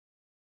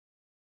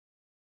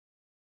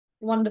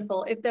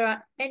Wonderful. If there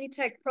are any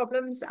tech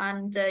problems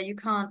and you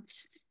can't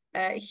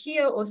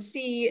hear or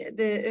see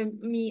the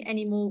me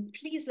anymore,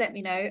 please let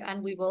me know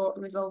and we will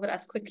resolve it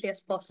as quickly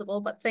as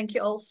possible. But thank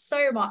you all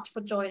so much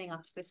for joining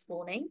us this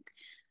morning.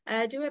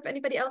 Do we have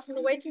anybody else in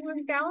the waiting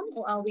room, Gowan,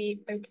 or are we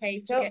okay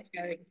to No, get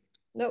going?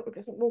 no,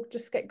 we'll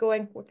just get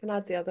going. We can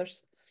add the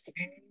others.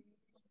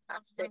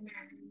 Fantastic.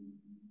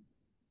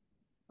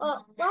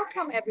 Well,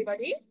 welcome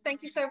everybody.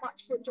 Thank you so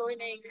much for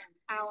joining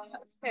our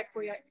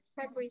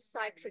February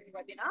cycling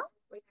webinar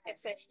with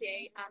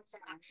SSDA and some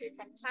absolutely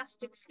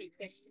fantastic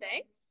speakers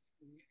today.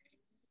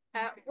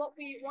 What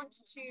we want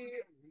to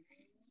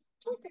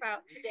talk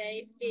about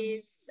today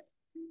is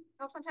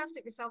how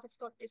fantastic the South of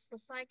Scotland is for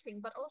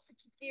cycling, but also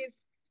to give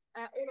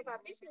all of our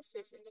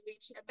businesses in the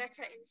region a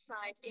better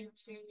insight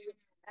into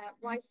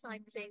why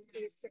cycling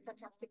is a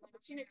fantastic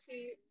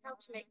opportunity, how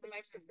to make the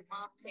most of the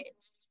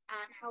market,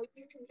 and how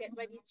you can get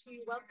ready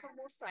to welcome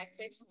more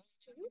cyclists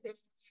to your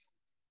business.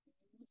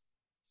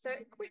 So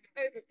a quick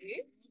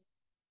overview.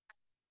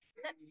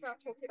 Let's start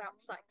talking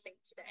about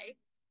cycling today.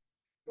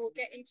 We'll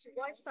get into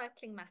why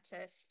cycling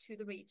matters to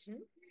the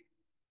region,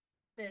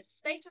 the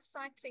state of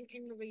cycling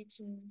in the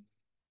region.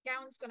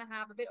 Gowan's going to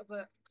have a bit of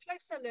a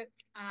closer look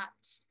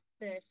at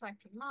the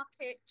cycling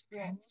market,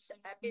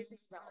 what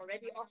businesses are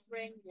already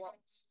offering,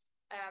 what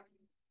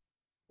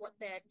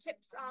their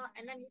tips are.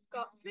 And then we've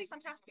got three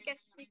fantastic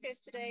guest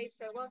speakers today.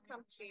 So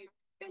welcome to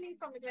Billy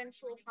from the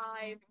Glenshaw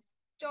Hive,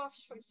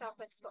 Josh from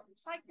Southwest Scotland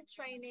Cycle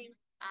Training,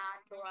 and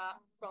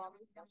Laura from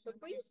Council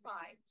Breeze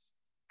Rides.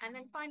 And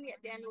then finally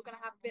at the end, we're going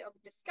to have a bit of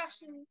a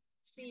discussion,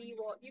 see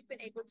what you've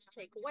been able to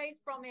take away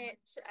from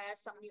it,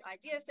 some new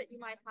ideas that you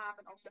might have,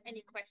 and also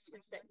any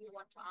questions that you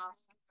want to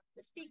ask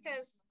the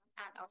speakers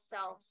and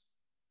ourselves.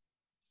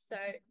 So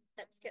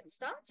let's get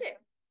started.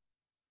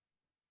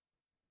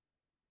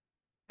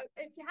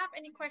 If you have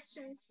any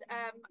questions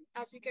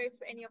as we go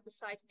through any of the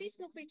slides, please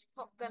feel free to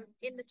pop them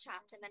in the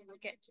chat and then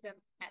we'll get to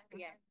them at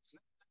the end.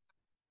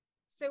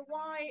 So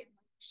why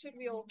should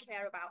we all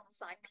care about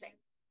cycling?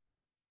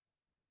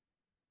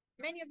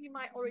 Many of you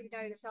might already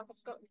know the South of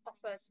Scotland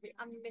offers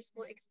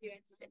unmissable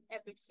experiences in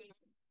every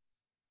season.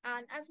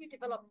 And as we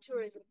develop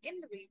tourism in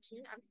the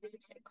region and the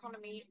visitor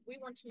economy, we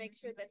want to make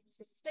sure that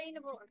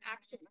sustainable and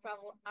active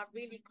travel are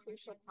really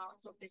crucial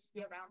parts of this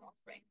year-round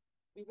offering.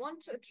 We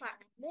want to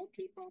attract more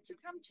people to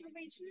come to the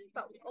region,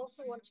 but we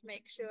also want to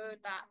make sure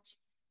that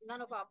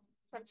none of our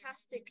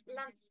fantastic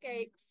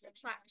landscapes,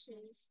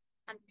 attractions,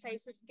 and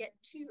places get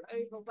too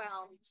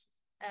overwhelmed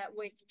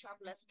with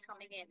travelers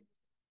coming in.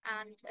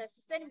 And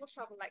sustainable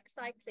travel like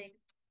cycling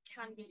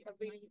can be a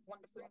really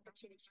wonderful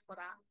opportunity for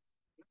that.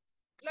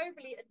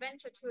 Globally,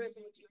 adventure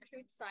tourism, which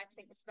includes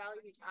cycling, is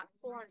valued at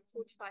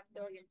 $445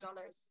 billion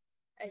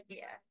a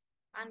year.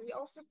 And we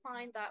also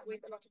find that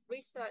with a lot of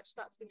research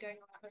that's been going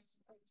on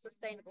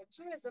sustainable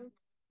tourism,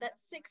 that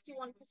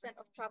 61%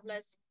 of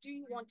travelers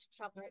do want to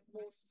travel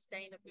more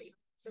sustainably.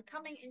 So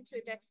coming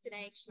into a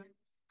destination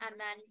and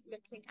then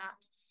looking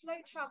at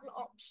slow travel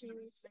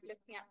options,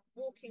 looking at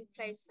walking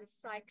places,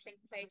 cycling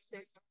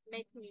places,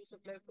 making use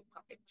of local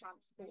public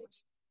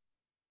transport.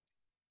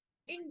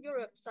 In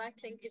Europe,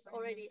 cycling is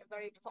already a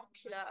very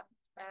popular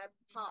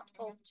part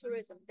of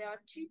tourism. There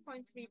are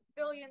 2.3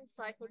 billion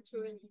cycle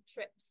tourism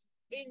trips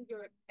in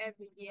Europe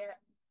every year,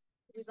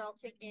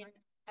 resulting in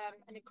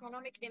an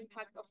economic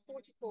impact of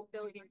 44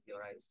 billion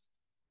euros.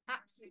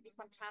 Absolutely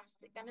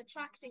fantastic. And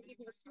attracting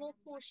even a small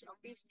portion of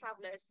these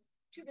travelers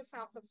to the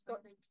south of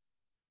Scotland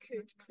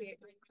could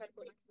create an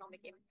incredible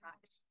economic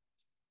impact.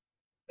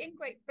 In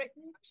Great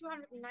Britain,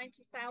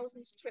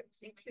 290,000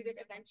 trips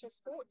included adventure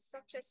sports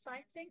such as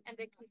cycling, and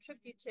they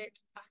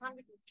contributed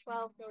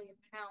 £112 million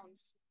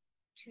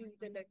to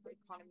the local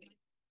economy.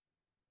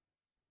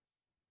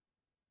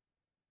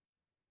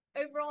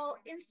 Overall,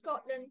 in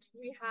Scotland,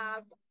 we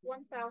have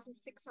 1,643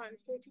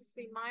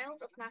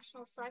 miles of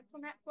national cycle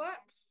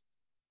networks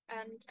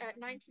and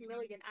 90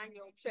 million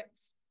annual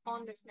trips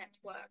on this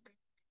network.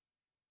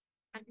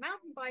 And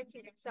mountain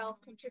biking itself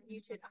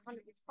contributed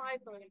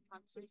 £105 million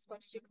to the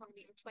Scottish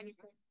economy in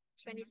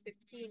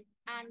 2015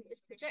 and is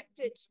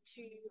projected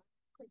to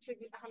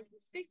contribute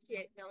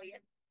 £158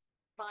 million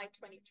by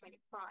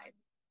 2025.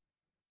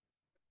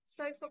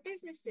 So for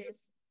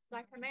businesses,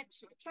 like I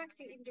mentioned,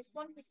 attracting even just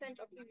 1%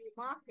 of EU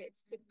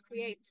markets could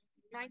create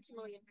 £90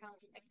 million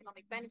in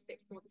economic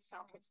benefit for the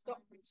south of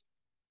Scotland.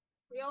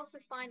 We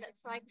also find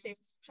that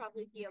cyclists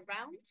travel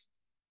year-round.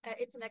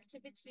 It's an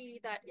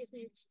activity that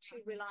isn't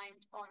too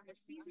reliant on the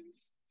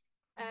seasons.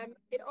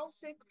 It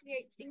also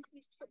creates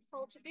increased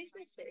footfall to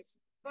businesses,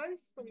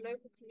 both from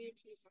local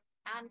communities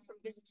and from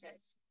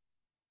visitors.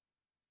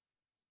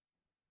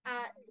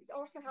 It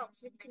also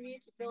helps with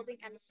community building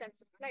and a sense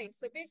of place.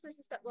 So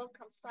businesses that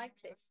welcome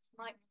cyclists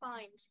might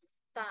find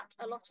that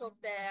a lot of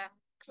their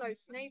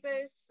close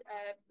neighbours,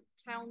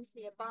 towns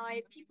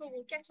nearby, people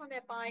will get on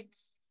their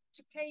bikes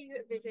to pay you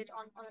a visit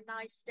on a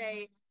nice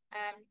day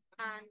and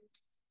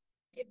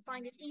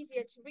find it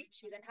easier to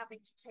reach you than having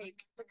to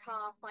take the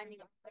car, finding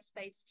a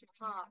space to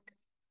park.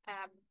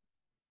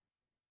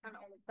 and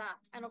all of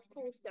that. And of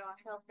course, there are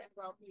health and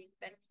well-being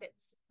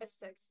benefits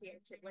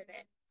associated with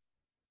it.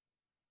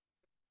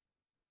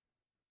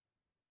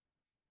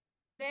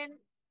 Then,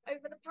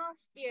 over the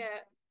past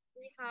year,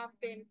 we have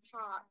been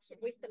part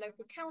with the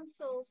local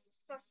councils,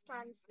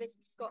 Sustrans,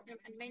 Visit Scotland,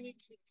 and many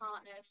key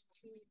partners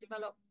to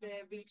develop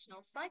the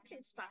regional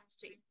cycling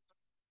strategy.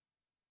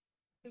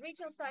 The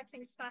regional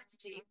cycling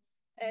strategy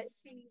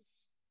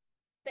sees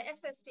the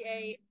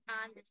SSDA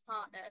and its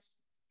partners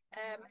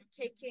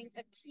taking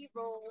a key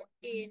role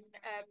in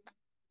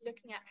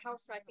looking at how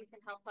cycling can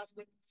help us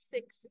with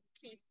 6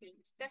 key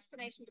themes: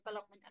 destination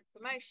development and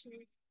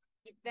promotion,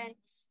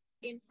 events,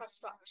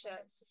 infrastructure,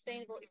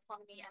 sustainable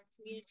economy and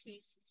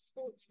communities,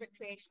 sports,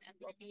 recreation and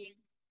well-being,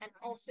 and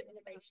also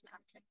innovation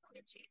and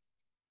technology.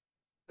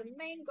 The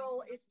main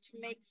goal is to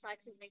make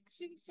cycling an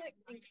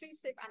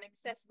inclusive and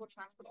accessible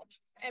transport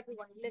option for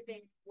everyone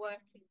living,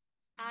 working,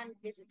 and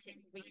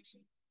visiting the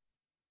region.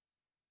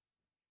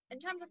 In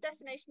terms of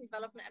destination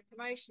development and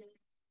promotion,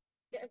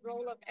 the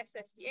role of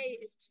SSDA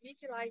is to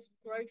utilize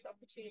growth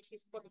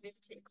opportunities for the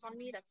visitor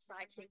economy that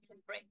cycling can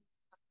bring.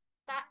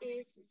 That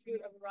is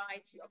through a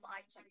variety of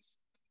items.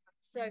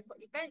 So for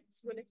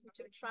events, we're looking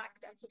to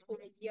attract and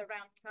support a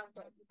year-round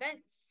calendar of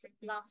events.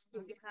 Last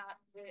year, we had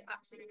the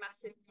absolutely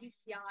massive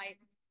UCI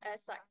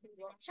Cycling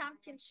World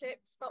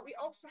Championships, but we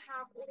also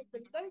have all of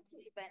the local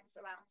events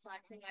around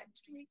cycling, like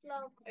Street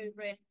Love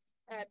over in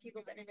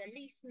Peebles and in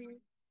Leithen.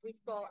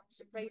 We've got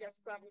Raiders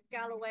Gravel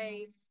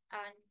Galloway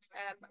and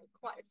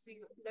quite a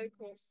few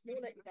local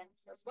smaller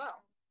events as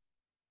well.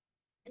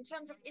 In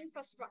terms of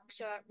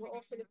infrastructure, we're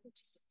also looking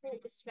to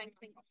support the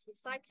strengthening of the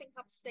cycling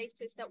hub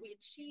status that we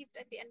achieved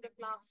at the end of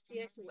last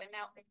year. So we're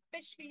now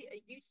officially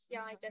a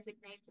UCI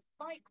designated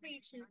bike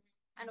region.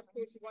 And of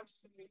course, we want to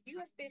support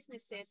US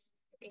businesses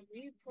in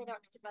new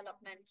product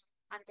development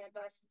and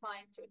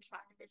diversifying to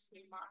attract this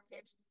new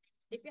market.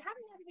 If you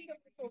haven't had a read of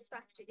the full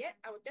strategy yet,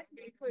 I would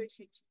definitely encourage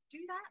you to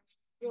do that.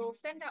 We'll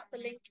send out the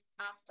link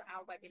after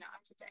our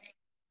webinar today.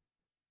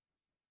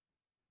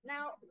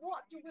 Now,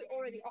 what do we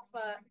already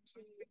offer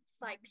to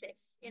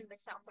cyclists in the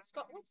south of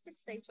Scotland? What's the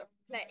state of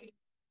play?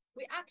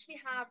 We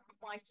actually have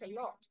quite a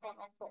lot on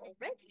offer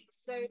already.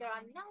 So there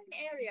are 9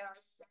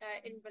 areas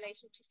in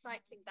relation to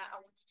cycling that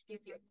I wanted to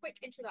give you a quick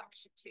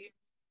introduction to.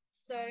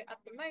 So at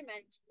the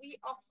moment, we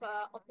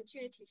offer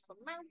opportunities for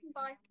mountain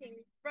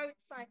biking, road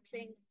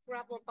cycling,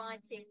 gravel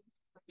biking,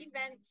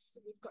 events.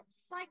 We've got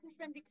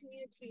cycle-friendly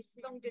communities,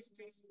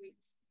 long-distance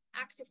routes,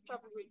 active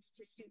travel routes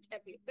to suit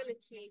every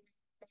ability,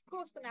 of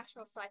course, the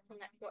National Cycle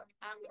Network,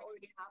 and we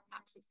already have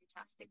absolutely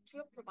fantastic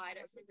tour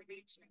providers in the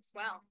region as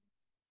well.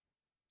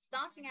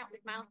 Starting out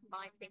with mountain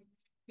biking,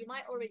 you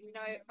might already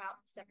know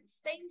about the 7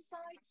 staying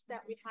sites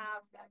that we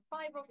have,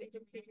 5 of in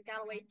Dumfries and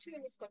Galloway, 2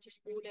 in the Scottish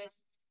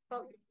borders,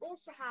 but we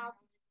also have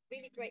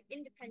really great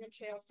independent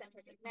trail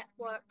centres and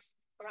networks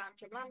around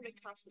Drumlanrig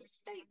Castle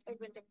Estate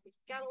over in Dumfries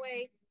and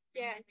Galloway,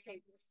 here in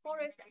Cavenwood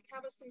Forest and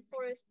Cabaston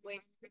Forest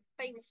with the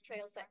famous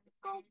trails like the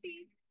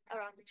Golfie,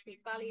 around the Tweed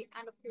Valley,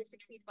 and of course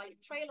the Tweed Valley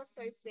Trail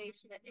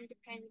Association that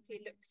independently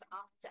looks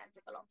after and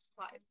develops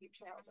quite a few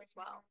trails as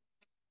well.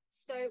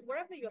 So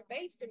wherever you're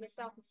based in the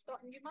south of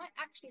Scotland, you might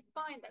actually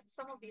find that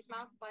some of these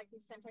mountain biking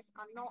centres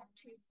are not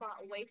too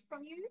far away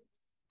from you,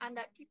 and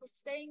that people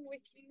staying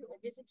with you or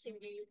visiting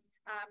you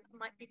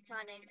might be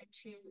planning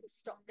to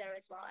stop there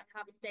as well and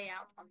have a day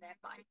out on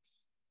their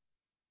bikes.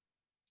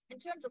 In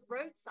terms of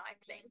road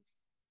cycling,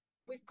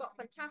 we've got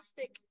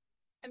fantastic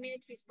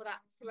amenities for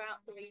that throughout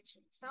the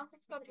region. South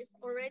of Scotland is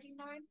already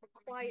known for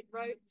quiet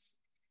roads.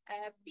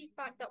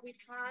 Feedback that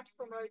we've had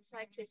from road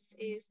cyclists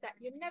is that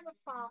you're never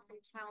far from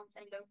towns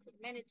and local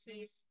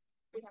amenities.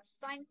 We have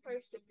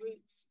signposted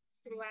routes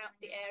throughout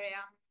the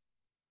area,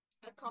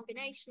 a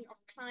combination of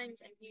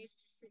climbs and views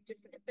to suit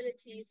different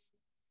abilities.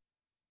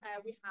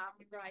 We have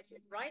a variety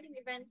of riding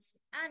events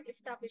and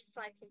established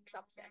cycling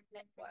clubs and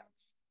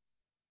networks.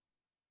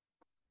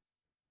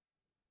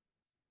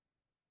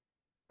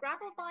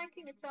 Gravel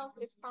biking itself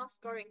is fast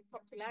growing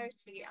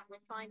popularity, and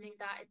we're finding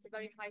that it's a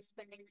very high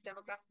spending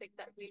demographic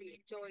that really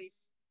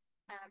enjoys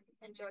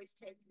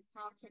taking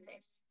part in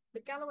this. The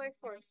Galloway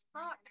Forest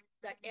Park,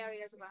 like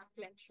areas around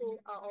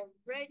Glentrool, are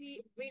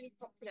already really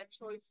popular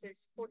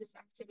choices for this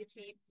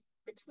activity.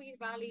 The Tweed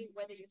Valley,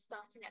 whether you're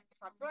starting at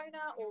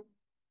Cardrona or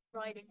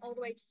riding all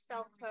the way to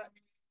Selkirk,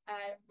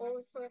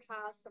 also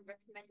has some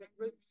recommended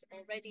routes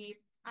already.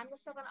 And the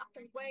Southern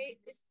Upland Way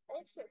is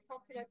also a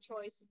popular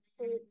choice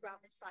for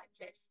gravel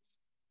cyclists.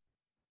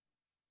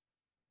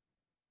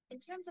 In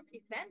terms of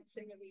events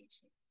in the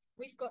region,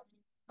 we've got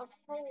a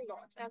whole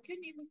lot. I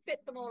couldn't even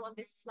fit them all on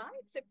this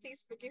slide, so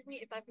please forgive me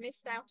if I've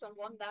missed out on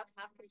one that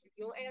happens in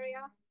your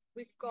area.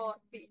 We've got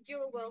the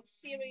Enduro World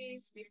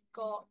Series, we've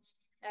got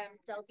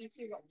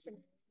Dalbeattie Rocks and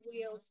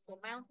Wheels for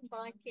mountain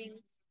biking,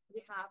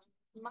 we have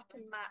Muck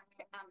and Mac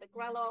and the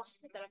Graloch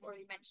that I've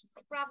already mentioned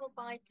for gravel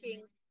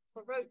biking.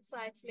 For road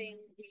cycling,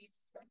 we've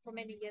for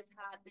many years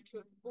had the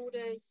Tour of the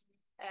Borders,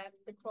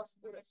 the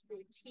cross-border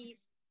sportive.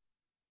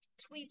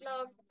 Tweed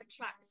Love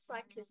attracts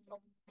cyclists of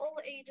all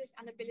ages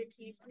and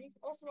abilities, and we've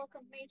also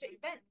welcomed major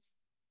events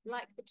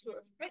like the Tour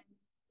of Britain,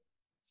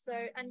 So,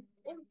 and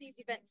all of these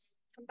events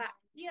come back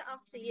year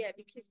after year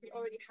because we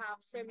already have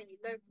so many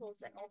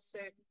locals and also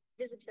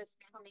visitors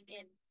coming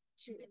in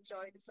to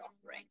enjoy this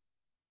offering.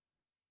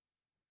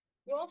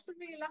 We're also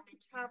really lucky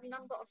to have a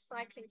number of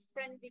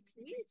cycling-friendly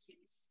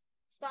communities,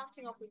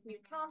 starting off with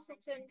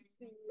Newcastleton,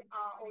 who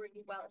are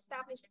already well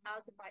established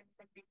as the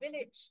bike-friendly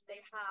village.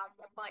 They have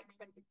a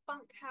bike-friendly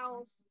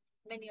bunkhouse.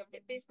 Many of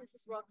their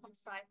businesses welcome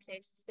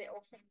cyclists. They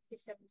also have the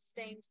Seven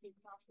Staines,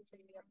 Newcastleton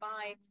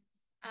nearby,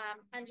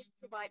 and just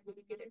provide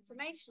really good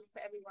information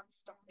for everyone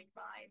stopping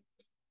by.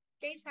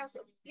 Gatehouse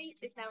of Fleet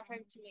is now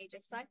home to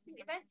major cycling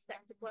events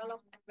like the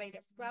Well-Off and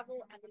Raiders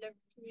Gravel, and the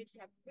local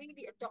community have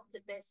really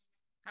adopted this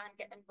and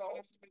get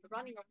involved in the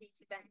running of these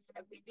events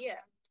every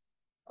year.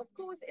 Of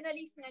course, Inner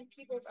Leithen and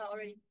Peebles are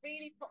already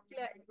really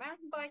popular in the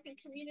mountain biking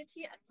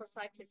community and for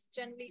cyclists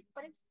generally,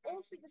 but it's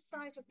also the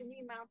site of the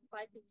new mountain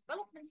biking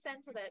development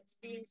centre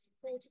that's being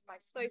supported by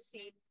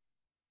SOCI.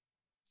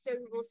 So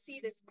we will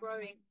see this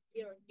growing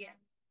year on year.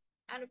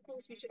 And of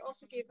course, we should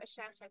also give a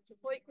shout out to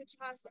Hoyk, which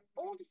has the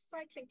oldest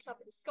cycling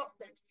club in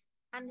Scotland,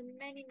 and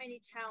many,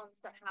 many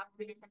towns that have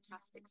really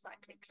fantastic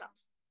cycling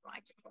clubs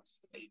right across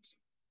the region.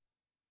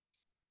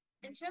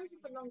 In terms of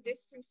the long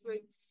distance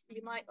routes,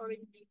 you might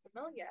already be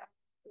familiar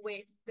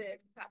with the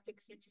Patrick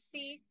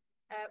C2C.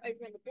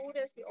 Over in the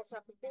Borders, we also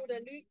have the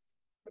Border Loop,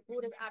 the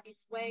Borders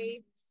Abbey's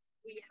Way.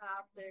 We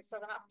have the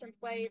Southern Upland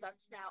Way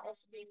that's now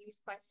also being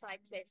used by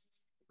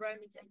cyclists, the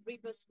Romans and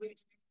Rebus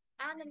route,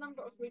 and a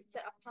number of routes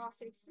that are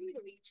passing through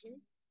the region,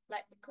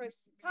 like the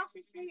Coast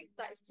Castles route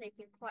that is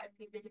taking quite a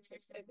few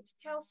visitors over to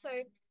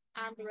Kelso,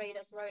 and the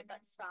Raiders Road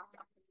that starts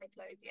up in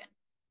Midlothian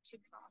to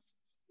pass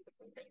through the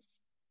borders.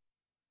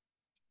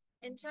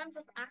 In terms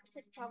of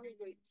active travel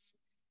routes,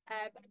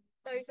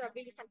 those are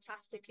really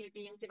fantastically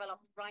being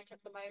developed right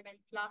at the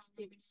moment. Last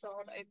year we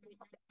saw the opening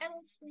of the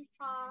Ellston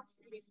Path,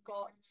 we've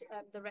got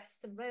the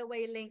Reston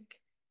Railway Link,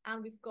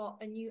 and we've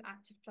got a new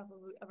active travel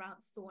route around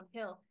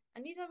Thornhill.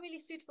 And these are really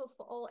suitable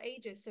for all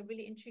ages, so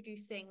really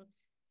introducing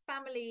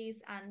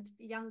families and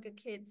younger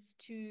kids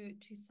to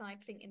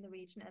cycling in the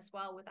region as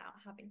well without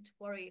having to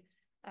worry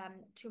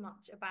too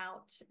much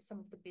about some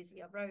of the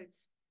busier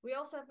roads. We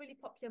also have really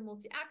popular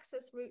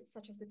multi-access routes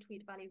such as the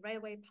Tweed Valley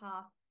Railway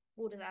Path,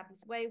 Borders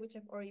Abbey's Way, which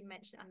I've already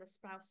mentioned, and the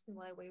Sprowston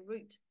Railway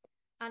route.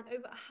 And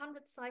over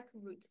 100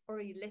 cycle routes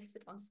already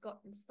listed on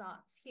Scotland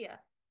Starts here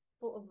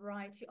for a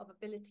variety of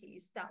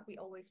abilities that we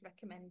always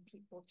recommend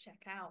people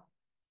check out.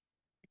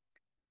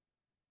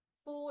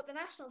 For the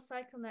national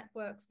cycle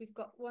networks, we've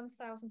got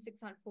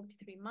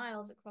 1,643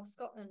 miles across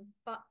Scotland,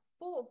 but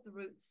 4 of the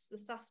routes, the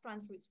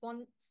Sustrans routes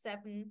 1,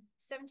 7,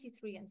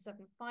 73 and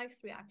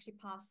 753 actually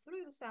pass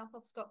through the south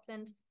of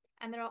Scotland,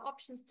 and there are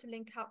options to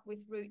link up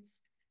with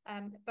routes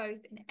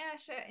both in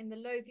Ayrshire, in the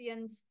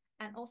Lothians,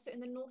 and also in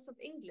the north of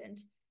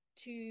England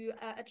to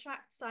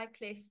attract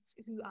cyclists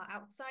who are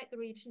outside the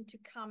region to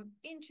come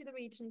into the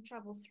region,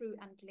 travel through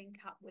and link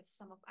up with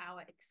some of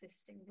our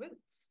existing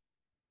routes.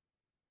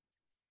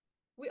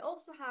 We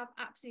also have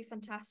absolutely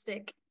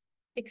fantastic,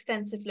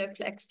 extensive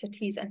local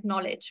expertise and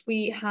knowledge.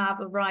 We have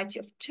a variety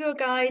of tour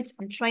guides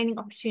and training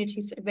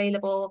opportunities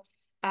available.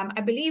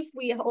 I believe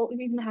we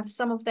even have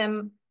some of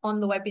them on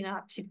the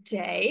webinar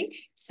today.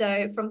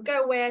 So from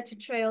Go Where to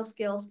Trail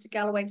Skills to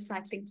Galloway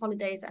Cycling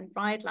Holidays and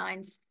Ride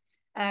Lines.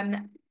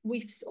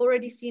 We've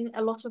already seen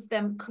a lot of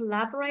them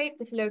collaborate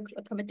with local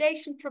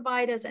accommodation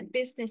providers and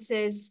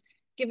businesses,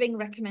 giving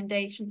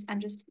recommendations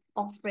and just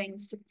offering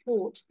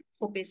support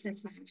for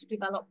businesses to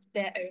develop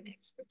their own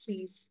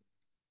expertise.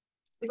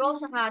 We've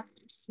also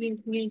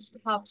seen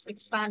community hubs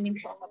expanding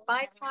to offer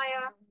bike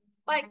hire,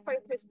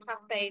 bike-focused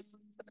cafes,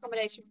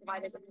 accommodation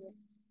providers,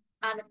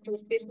 and of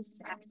course,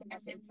 businesses acting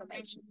as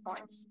information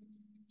points.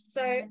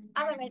 So, as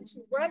I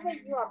mentioned, wherever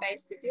you are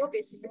based with your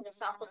business in the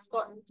south of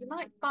Scotland, you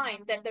might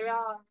find that there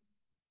are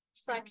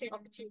cycling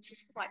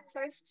opportunities quite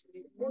close to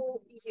you, or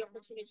easy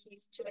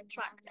opportunities to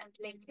attract and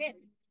link in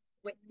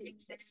with the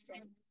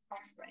existing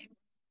offering.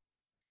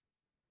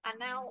 And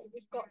now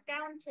we've got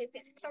Gowan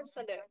taking a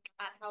closer look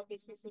at how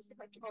businesses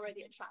have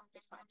already attract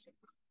the cycling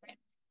offering.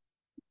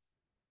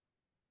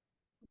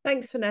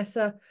 Thanks,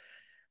 Vanessa.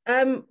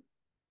 I'm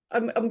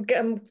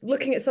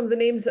looking at some of the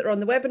names that are on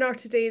the webinar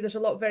today. There's a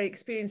lot of very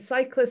experienced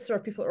cyclists or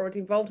people that are already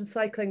involved in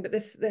cycling, but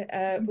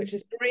which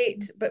is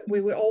great. But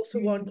we also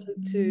wanted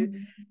to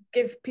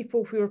give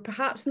people who are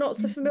perhaps not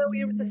so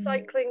familiar with the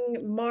cycling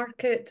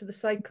market, the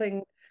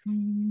cycling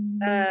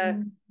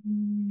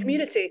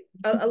community,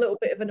 a little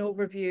bit of an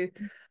overview.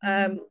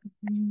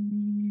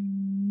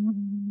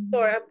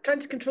 Sorry, I'm trying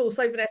to control the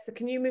slide, Vanessa.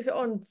 Can you move it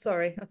on?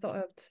 Sorry, I thought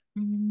I'd.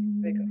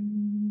 There you go.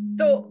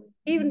 So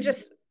even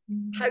just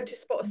how to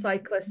spot a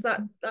cyclist,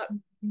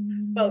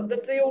 well,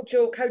 there's the old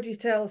joke, how do you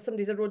tell if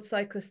somebody's a road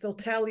cyclist? They'll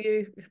tell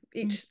you.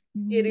 Each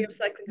area of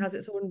cycling has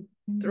its own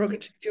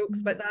derogatory jokes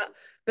about that.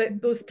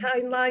 But those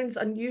timelines,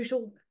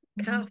 unusual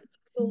calf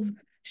muscles,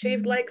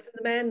 shaved legs in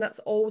the men, that's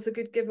always a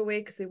good giveaway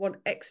because they want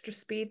extra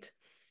speed.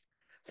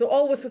 So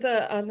always with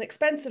an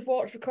expensive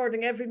watch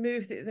recording every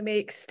move that they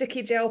make,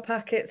 sticky gel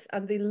packets,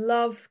 and they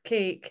love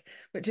cake,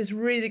 which is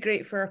really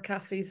great for our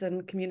cafes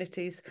and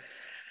communities.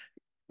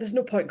 there's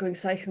no point going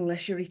cycling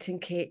unless you're eating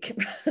cake,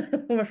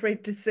 I'm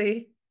afraid to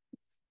say.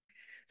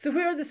 So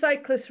where are the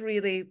cyclists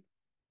really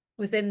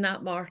within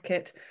that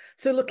market?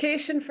 So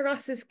location for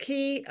us is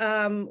key.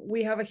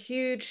 We have a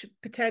huge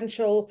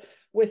potential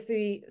with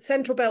the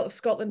central belt of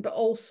Scotland, but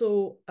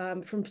also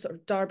from sort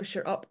of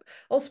Derbyshire up.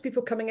 Also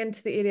people coming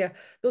into the area.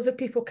 Those are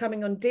people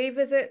coming on day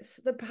visits.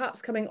 They're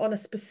perhaps coming on a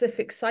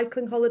specific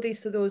cycling holiday.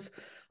 So those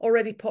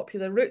already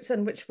popular routes,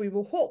 in which we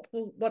will hope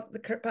what the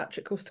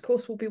Kirkpatrick Coast to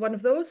Coast will be one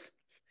of those.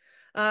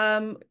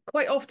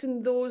 Quite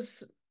often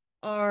those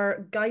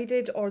are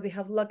guided, or they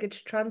have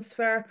luggage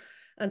transfer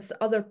and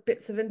other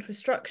bits of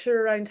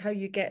infrastructure around how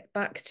you get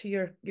back to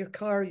your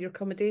car, your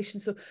accommodation.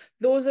 So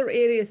those are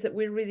areas that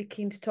we're really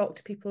keen to talk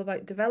to people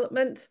about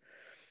development.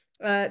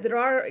 There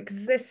are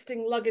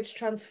existing luggage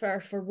transfer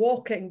for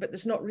walking, but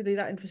there's not really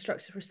that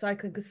infrastructure for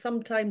cycling, because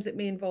sometimes it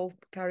may involve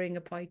carrying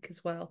a bike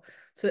as well.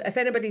 So if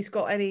anybody's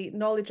got any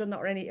knowledge on that,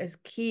 or any is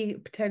key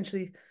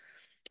potentially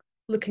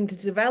looking to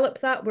develop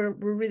that, we're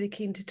really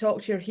keen to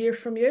talk to you or hear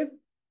from you.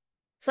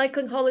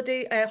 Cycling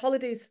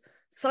holidays,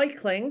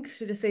 cycling,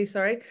 should I say,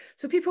 sorry.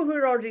 So people who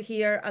are already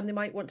here and they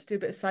might want to do a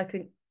bit of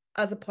cycling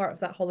as a part of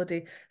that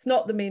holiday. It's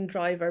not the main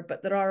driver,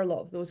 but there are a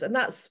lot of those. And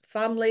that's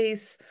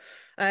families,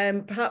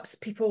 perhaps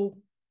people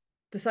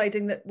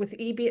deciding that with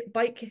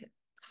e-bike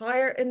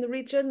hire in the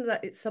region,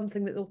 that it's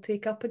something that they'll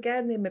take up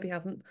again. They maybe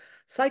haven't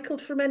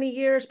cycled for many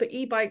years, but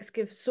e-bikes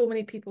give so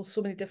many people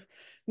so many different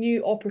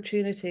new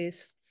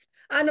opportunities.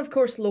 And of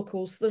course,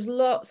 locals. There's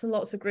lots and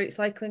lots of great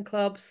cycling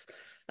clubs.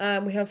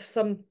 We have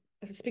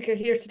a speaker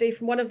here today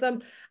from one of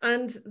them,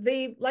 and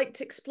they like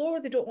to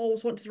explore. They don't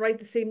always want to ride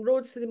the same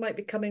roads, so they might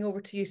be coming over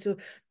to you. So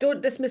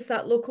don't dismiss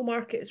that local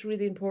market. It's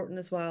really important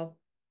as well.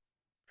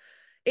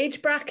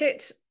 Age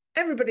bracket,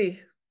 everybody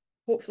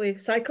hopefully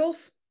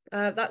cycles.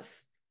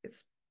 It's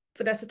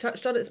Vanessa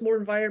touched on it. It's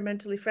more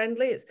environmentally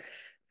friendly. It's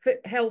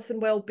fit health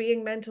and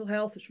well-being, mental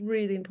health is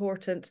really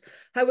important.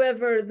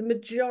 However, the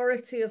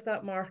majority of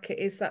that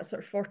market is that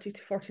sort of 40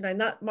 to 49.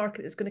 That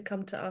market is going to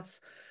come to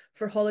us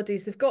for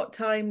holidays. They've got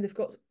time, they've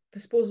got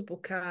disposable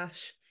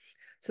cash.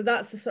 So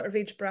that's the sort of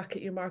age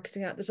bracket you're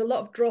marketing at. There's a lot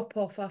of drop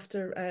off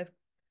after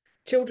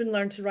children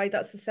learn to ride.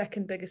 That's the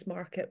second biggest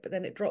market, but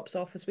then it drops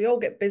off as we all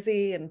get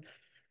busy and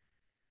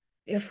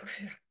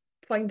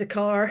find a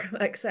car,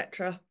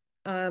 etc.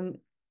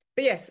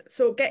 But yes,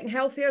 so getting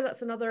healthier,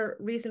 that's another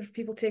reason for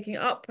people taking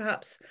it up.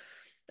 Perhaps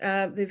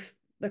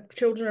their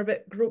children are a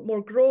bit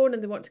more grown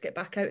and they want to get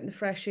back out in the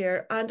fresh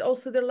air, and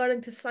also they're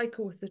learning to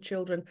cycle with the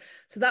children.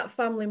 So that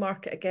family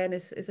market again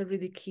is a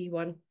really key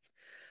one.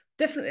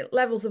 Different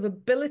levels of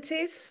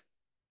abilities.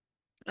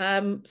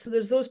 So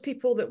there's those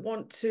people that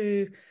want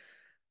to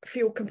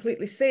feel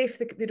completely safe.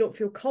 They don't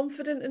feel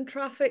confident in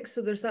traffic.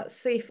 So there's that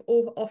safe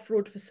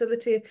off-road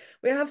facility.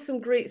 We have some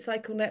great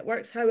cycle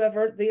networks.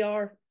 However, they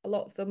are, a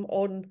lot of them,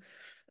 on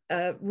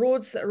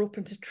roads that are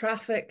open to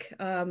traffic.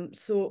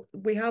 So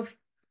we have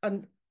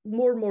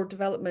more and more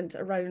development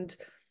around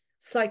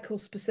cycle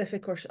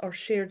specific or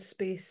shared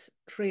space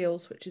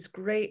trails, which is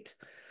great.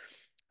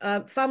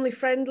 Family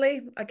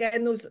friendly,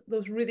 again,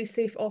 those really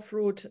safe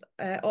off-road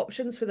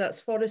options, whether that's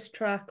forest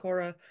track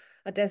or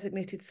a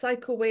designated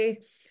cycleway.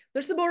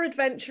 There's the more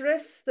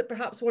adventurous that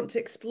perhaps want to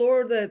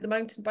explore, the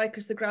mountain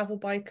bikers, the gravel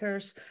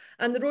bikers,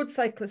 and the road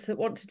cyclists that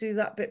want to do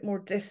that bit more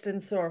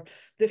distance, or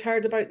they've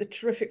heard about the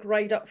terrific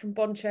ride up from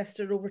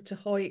Bonchester over to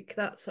Hawick,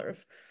 that sort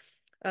of,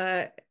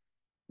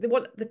 they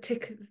want the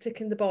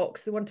tick in the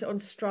box. They want it on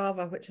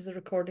Strava, which is a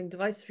recording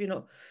device. If you're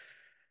not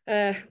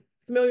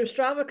familiar with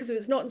Strava, because if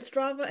it's not on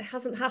Strava, it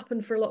hasn't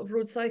happened for a lot of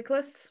road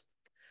cyclists.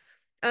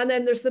 And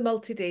then there's the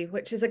multi-day,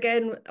 which is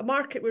again a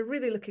market we're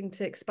really looking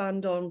to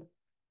expand on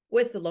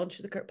with the launch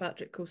of the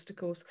Kirkpatrick Coast to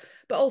Coast,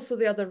 but also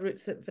the other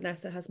routes that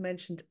Vanessa has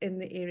mentioned in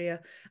the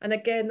area. And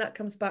again, that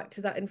comes back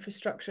to that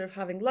infrastructure of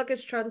having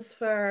luggage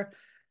transfer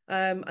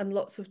and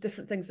lots of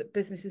different things that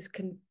businesses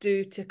can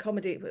do to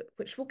accommodate,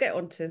 which we'll get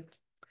onto.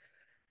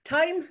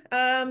 Time,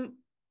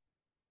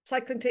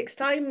 cycling takes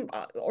time,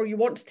 or you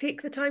want to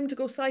take the time to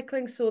go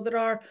cycling. So there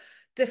are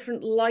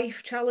different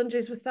life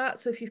challenges with that.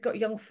 So if you've got a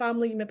young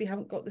family, you maybe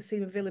haven't got the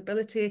same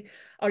availability,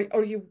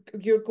 or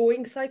you're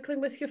going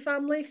cycling with your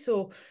family.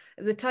 So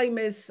the time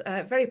is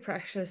very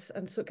precious,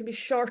 and so it can be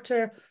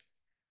shorter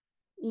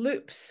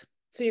loops.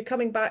 So you're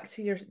coming back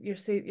to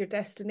your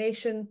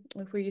destination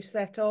where you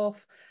set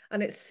off,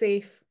 and it's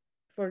safe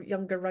for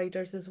younger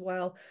riders as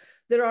well.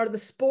 There are the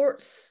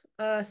sports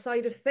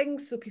side of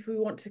things, so people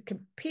who want to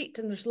compete,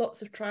 and there's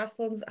lots of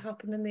triathlons that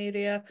happen in the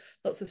area,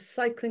 lots of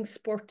cycling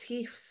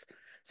sportifs.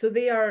 So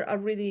they are a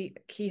really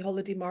key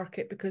holiday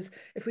market, because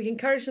if we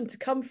encourage them to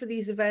come for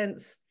these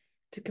events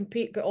to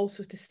compete, but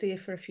also to stay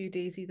for a few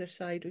days either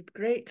side, would be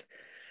great.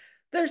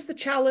 There's the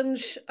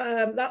challenge.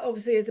 That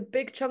obviously is a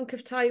big chunk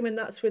of time, and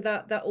that's where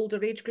that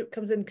older age group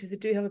comes in, because they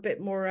do have a bit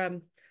more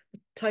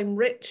time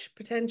rich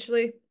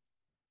potentially.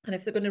 And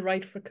if they're going to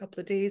ride for a couple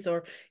of days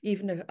or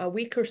even a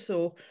week or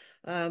so,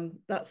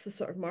 that's the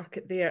sort of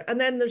market there. And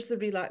then there's the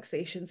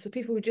relaxation. So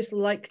people who just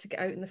like to get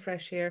out in the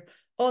fresh air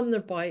on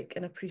their bike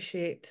and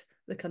appreciate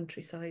the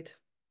countryside.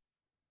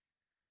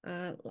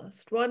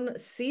 Last one,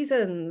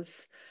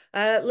 seasons.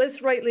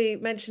 Liz rightly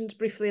mentioned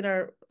briefly in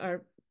our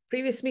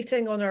previous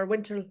meeting on our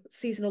winter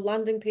seasonal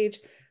landing page,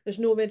 there's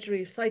no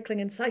imagery of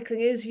cycling, and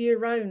cycling is year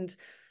round,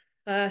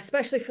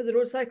 especially for the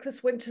road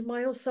cyclists, winter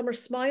miles, summer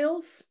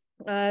smiles.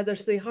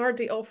 There's the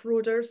hardy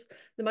off-roaders,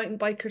 the mountain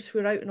bikers who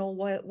are out in all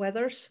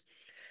weathers.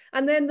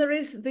 And then there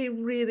is the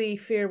really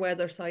fair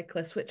weather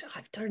cyclists, which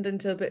I've turned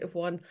into a bit of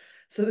one.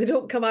 So they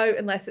don't come out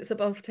unless it's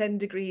above 10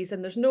 degrees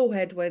and there's no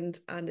headwind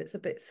and it's a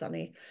bit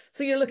sunny.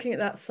 So you're looking at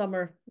that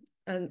summer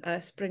and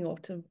spring,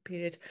 autumn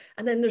period.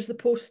 And then there's the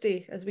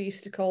postie, as we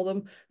used to call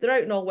them. They're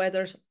out in all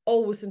weathers,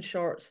 always in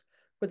shorts,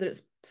 whether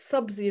it's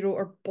sub-zero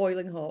or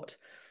boiling hot.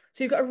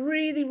 So you've got a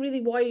really,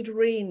 really wide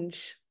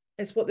range,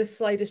 is what this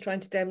slide is trying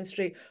to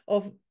demonstrate,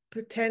 of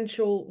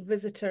potential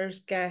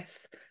visitors,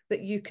 guests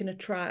that you can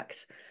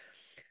attract.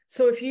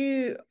 So if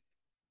you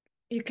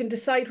can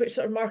decide which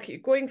sort of market you're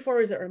going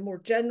for, is it a more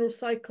general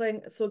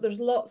cycling? So there's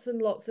lots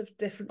and lots of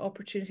different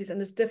opportunities, and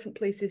there's different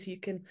places you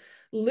can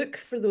look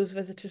for those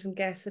visitors and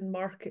guests and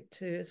market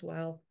to as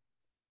well.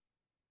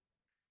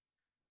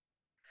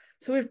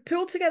 So we've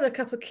pulled together a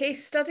couple of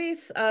case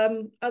studies.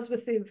 As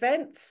with the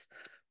events,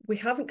 we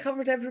haven't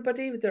covered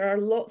everybody. There are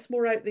lots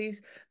more out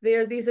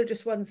there. These are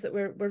just ones that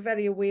we're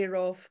very aware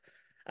of.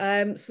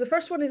 So the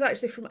first one is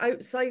actually from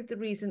outside the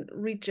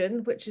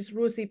region, which is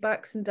Rosie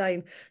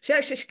Baxendine.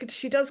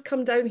 She does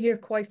come down here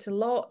quite a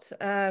lot.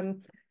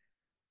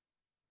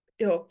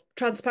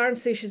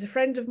 Transparency, she's a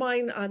friend of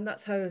mine, and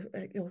that's how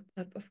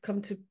I've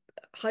come to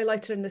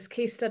highlight her in this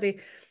case study.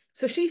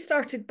 So she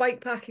started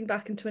bikepacking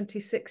back in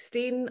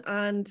 2016,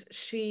 and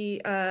she,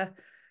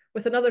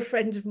 with another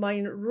friend of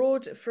mine,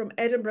 rode from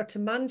Edinburgh to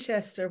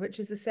Manchester, which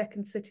is the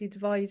second city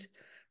divide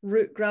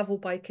route gravel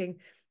biking,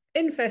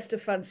 in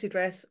festive fancy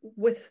dress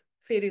with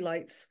fairy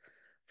lights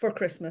for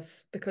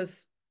Christmas,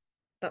 because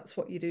that's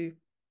what you do.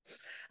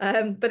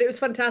 But it was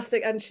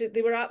fantastic, and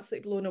they were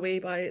absolutely blown away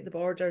by the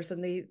borders,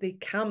 and they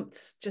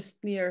camped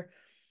just near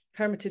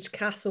Hermitage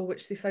Castle,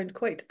 which they found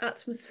quite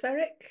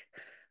atmospheric,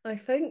 I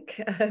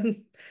think.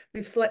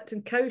 They've slept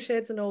in cow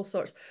sheds and all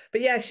sorts. But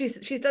yeah,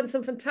 she's done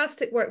some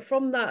fantastic work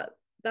from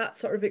that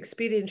sort of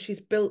experience. She's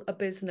built a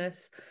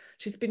business.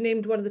 She's been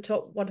named one of the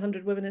top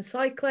 100 women in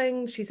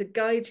cycling. She's a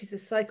guide, she's a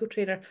cycle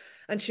trainer,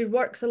 and she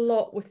works a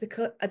lot with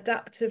the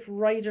Adaptive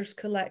Riders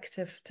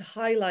Collective to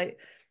highlight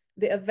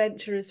the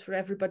adventure is for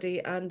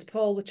everybody. And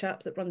Paul, the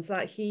chap that runs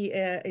that, he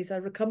is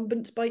a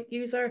recumbent bike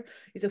user,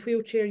 he's a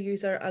wheelchair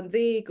user, and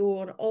they go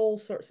on all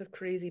sorts of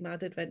crazy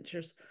mad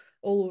adventures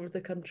all over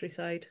the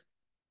countryside.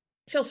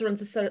 She also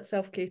runs a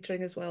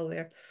self-catering as well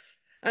there.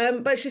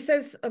 But she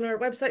says on her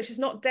website, she's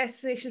not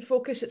destination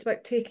focused. It's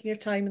about taking your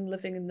time and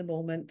living in the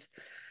moment.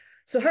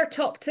 So her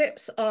top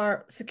tips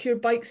are secure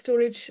bike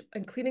storage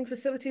and cleaning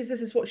facilities.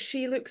 This is what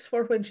she looks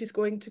for when she's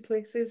going to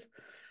places.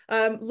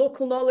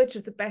 Local knowledge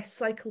of the best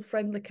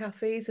cycle-friendly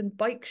cafes and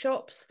bike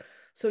shops,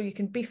 so you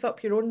can beef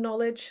up your own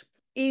knowledge.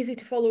 Easy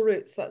to follow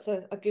routes, that's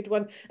a good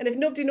one. And if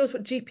nobody knows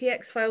what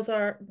GPX files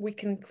are, we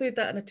can include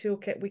that in a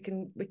toolkit. We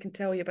can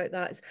tell you about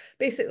that. It's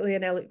basically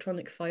an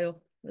electronic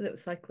file that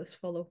cyclists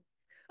follow,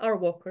 or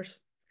walkers.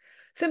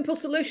 Simple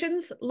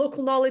solutions,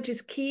 local knowledge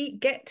is key.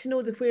 Get to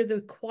know where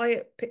the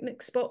quiet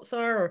picnic spots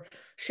are or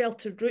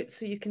sheltered routes,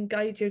 so you can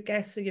guide your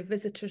guests or your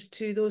visitors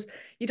to those.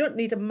 You don't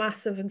need a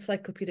massive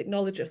encyclopedic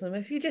knowledge of them.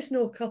 If you just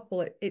know a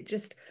couple, it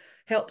just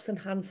helps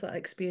enhance that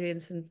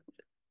experience, and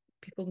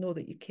people know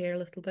that you care a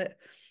little bit.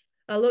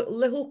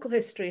 Local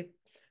history,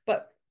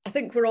 but I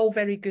think we're all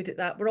very good at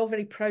that. We're all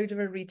very proud of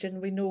our region.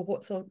 We know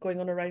what's all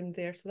going on around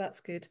there, so that's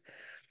good.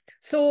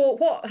 So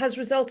what has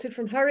resulted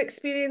from her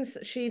experience?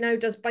 She now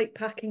does bike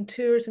packing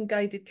tours and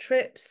guided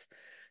trips.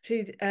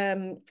 She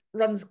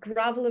runs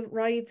gravel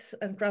rides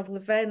and gravel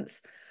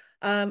events.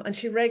 And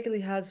she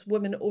regularly has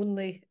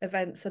women-only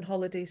events and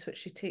holidays, which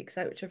she takes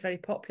out, which are very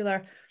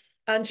popular.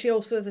 And she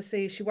also, as I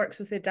say, she works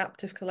with the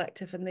Adaptive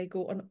Collective, and they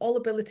go on all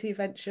ability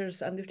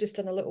ventures, and they've just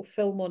done a little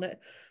film on it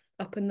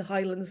up in the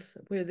Highlands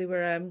where they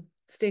were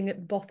staying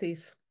at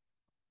Bothy's.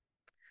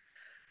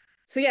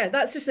 So yeah,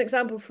 that's just an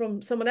example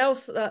from someone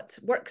else that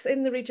works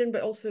in the region,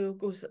 but also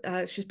goes,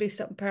 she's based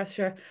up in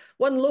Perthshire.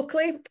 One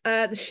locally,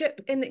 the Ship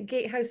in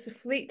Gatehouse of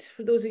Fleet.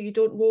 For those of you who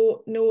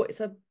don't know, it's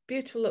a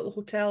beautiful little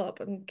hotel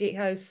up in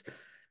Gatehouse,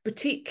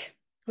 boutique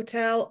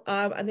hotel,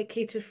 and they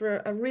cater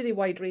for a really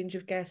wide range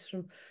of guests,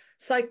 from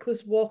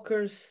cyclists,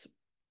 walkers,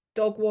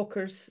 dog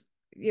walkers.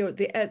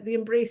 They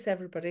embrace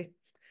everybody.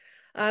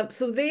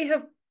 So they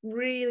have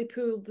really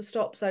pulled the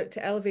stops out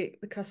to elevate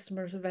the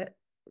customers of it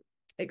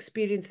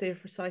experience there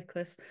for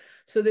cyclists.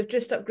 So they've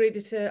just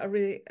upgraded to a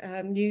really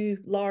new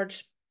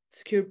large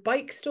secure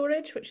bike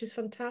storage, which is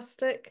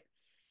fantastic.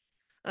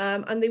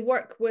 And they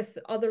work with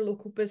other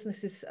local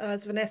businesses.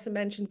 As Vanessa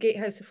mentioned,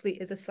 Gatehouse of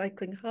Fleet is a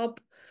cycling hub.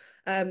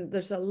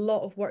 There's a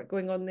lot of work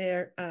going on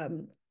there.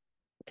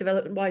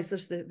 Development wise,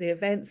 there's the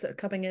events that are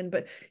coming in,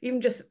 but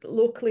even just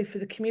locally for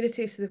the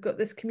community. So they've got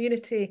this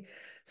community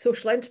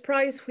social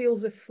enterprise,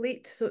 Wheels of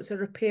Fleet. So it's a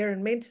repair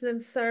and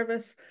maintenance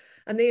service.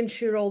 and they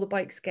ensure all the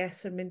bike's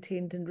guests are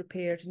maintained and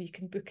repaired, and you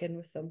can book in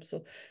with them.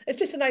 So it's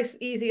just a nice,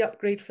 easy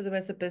upgrade for them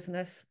as a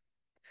business.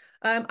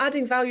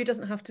 Adding value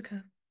doesn't have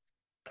to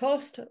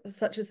cost,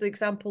 such as the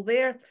example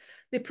there.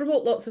 They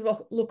promote lots of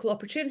local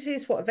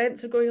opportunities, what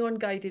events are going on,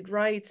 guided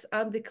rides,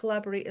 and they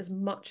collaborate as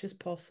much as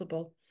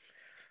possible.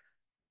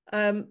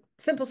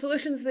 Simple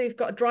solutions, they've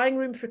got a drying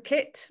room for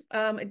kit.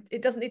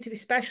 It doesn't need to be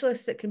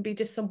specialist. It can be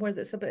just somewhere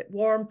that's a bit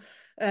warm,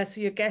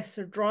 so your guests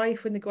are dry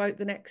when they go out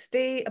the next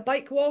day. A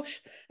bike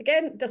wash,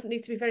 again, doesn't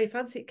need to be very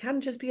fancy. It can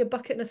just be a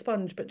bucket and a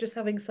sponge, but just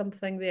having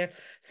something there.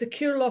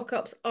 Secure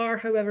lockups are,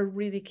 however,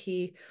 really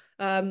key.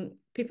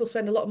 People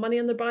spend a lot of money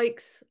on their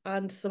bikes,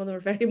 and some of them are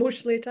very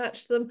emotionally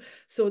attached to them,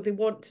 so they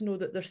want to know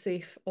that they're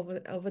safe of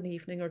an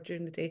evening or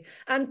during the day.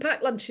 And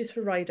pack lunches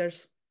for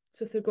riders.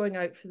 So if they're going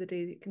out for the day,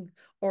 you can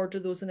order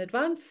those in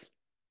advance.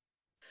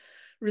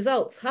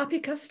 Results, happy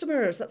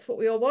customers. That's what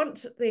we all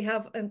want. They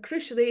have, and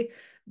crucially,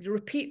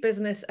 repeat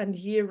business and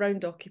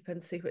year-round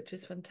occupancy, which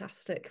is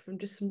fantastic from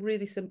just some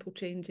really simple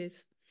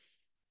changes.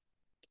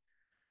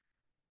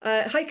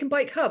 Hike and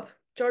Bike Hub.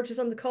 George is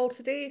on the call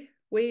today.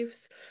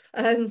 Waves.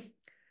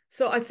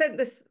 So I sent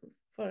this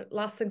for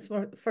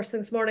first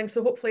thing this morning.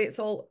 So hopefully it's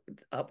all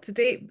up to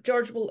date.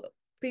 George will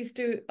please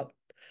do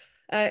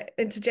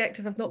interject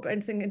if I've not got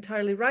anything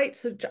entirely right.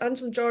 So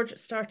Angela and George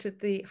started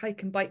the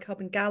Hike and Bike Hub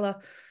in Gala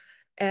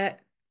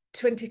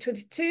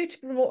 2022 to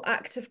promote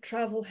active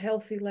travel,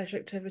 healthy leisure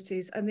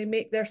activities, and they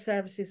make their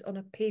services on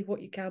a pay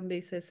what you can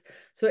basis.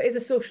 So it is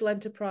a social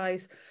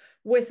enterprise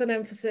with an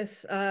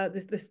emphasis.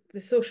 The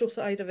social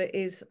side of it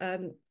is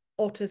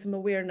autism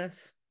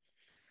awareness.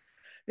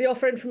 They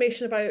offer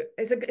information about,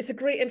 it's a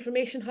great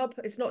information hub.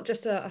 It's not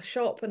just a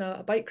shop and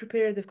a bike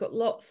repair. They've got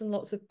lots and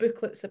lots of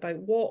booklets about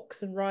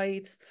walks and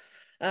rides,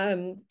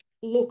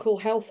 local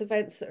health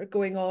events that are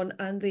going on,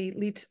 and they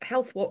lead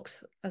health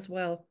walks as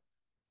well,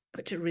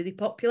 which are really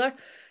popular.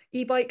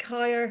 E-bike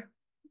hire,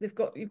 you've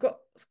got a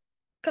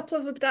couple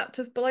of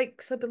adaptive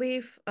bikes, I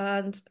believe,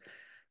 and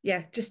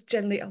yeah, just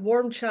generally a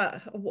warm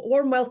chat, a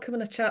warm welcome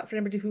and a chat for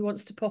anybody who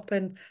wants to pop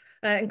in,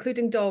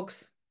 including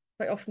dogs.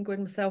 Quite often going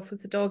myself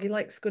with the dog. He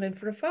likes going in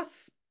for a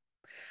fuss.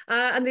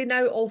 And they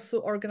now also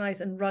organise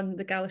and run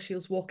the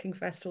Galashiels Walking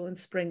Festival in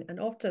spring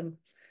and autumn,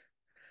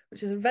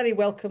 which is a very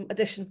welcome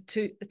addition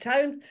to the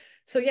town.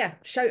 So yeah,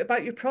 shout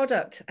about your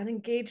product and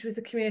engage with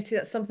the community.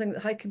 That's something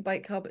that Hike and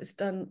Bike Hub has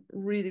done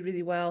really,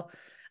 really well.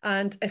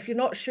 And if you're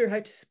not sure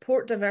how to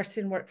support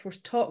diversity in workforce,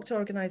 talk to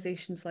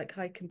organisations like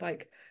Hike and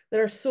Bike.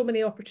 There are so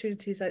many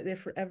opportunities out there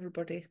for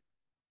everybody.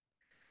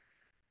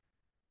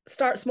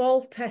 Start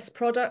small, test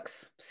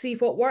products, see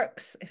what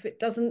works. If it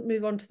doesn't,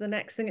 move on to the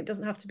next thing. It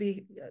doesn't have to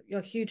be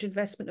a huge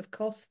investment of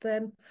cost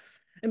then.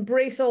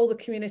 Embrace all the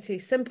community.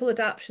 Simple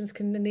adaptations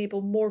can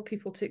enable more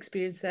people to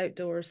experience the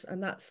outdoors,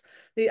 and that's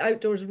the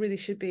outdoors really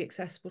should be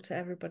accessible to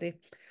everybody.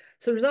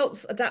 So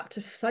results,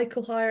 adaptive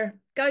cycle hire,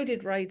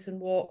 guided rides and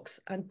walks,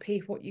 and pay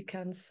what you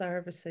can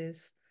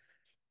services.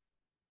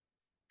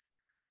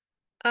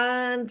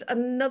 And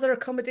another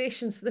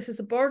accommodation. So this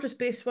is a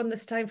Borders-based one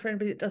this time for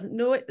anybody that doesn't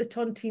know it. The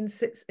Tontine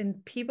sits in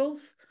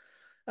Peebles.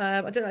 I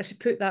didn't actually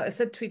put that. I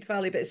said Tweed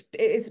Valley, but it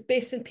is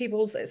based in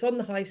Peebles. It's on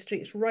the high street.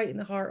 It's right in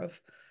the heart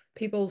of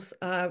Peebles.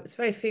 It's a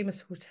very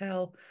famous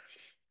hotel.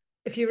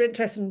 If you're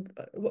interested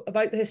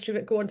about the history of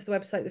it, go onto the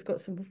website. They've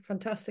got some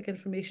fantastic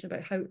information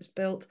about how it was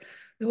built.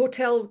 The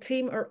hotel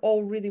team are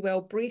all really well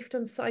briefed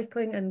on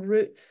cycling and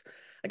routes.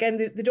 Again,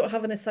 they don't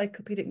have an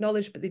encyclopedic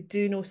knowledge, but they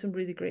do know some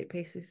really great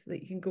places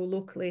that you can go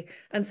locally,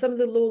 and some of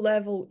the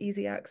low-level,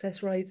 easy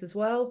access rides as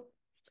well.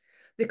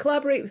 They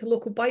collaborate with a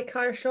local bike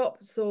hire shop,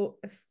 so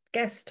if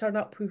guests turn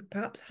up who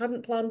perhaps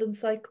hadn't planned on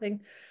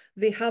cycling,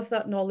 they have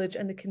that knowledge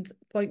and they can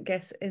point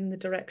guests in the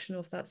direction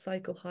of that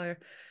cycle hire.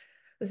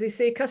 As they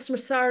say, customer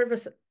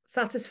service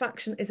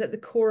satisfaction is at the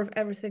core of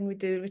everything we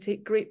do. We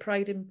take great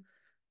pride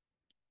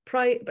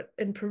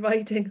in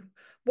providing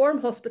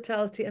warm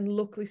hospitality and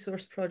locally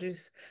sourced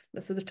produce.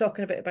 So they're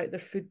talking a bit about their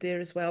food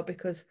there as well,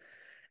 because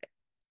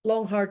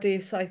long, hard day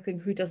of cycling,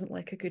 who doesn't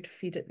like a good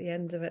feed at the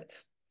end of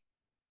it?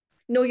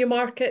 Know your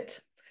market,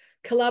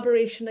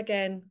 collaboration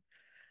again.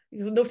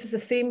 You'll notice a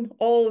theme,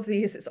 all of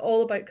these, it's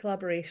all about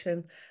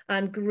collaboration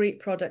and great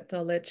product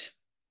knowledge.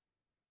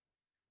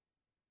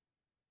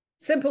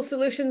 Simple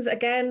solutions,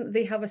 again,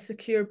 they have a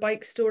secure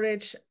bike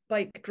storage,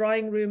 bike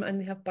drying room, and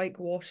they have bike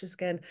washes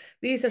again.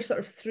 These are sort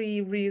of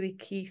three really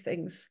key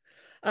things.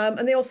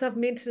 And they also have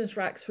maintenance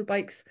racks for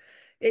bikes.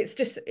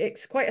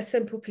 It's quite a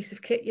simple piece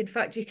of kit. In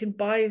fact, you can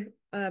buy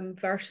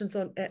versions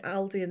at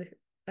Aldi,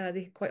 and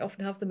they quite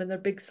often have them in their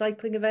big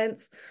cycling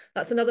events.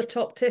 That's another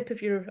top tip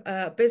if you're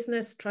a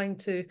business trying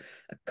to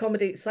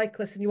accommodate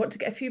cyclists and you want to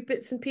get a few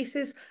bits and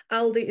pieces.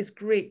 Aldi is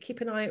great.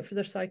 Keep an eye out for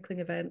their cycling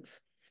events.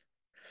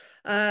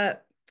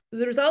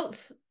 The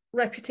results,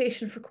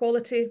 reputation for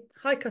quality,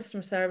 high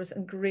customer service,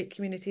 and great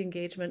community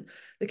engagement.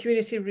 The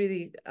community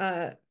really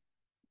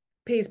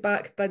pays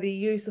back by they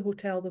use the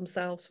hotel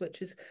themselves,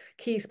 which is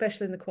key,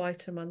 especially in the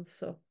quieter months.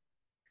 So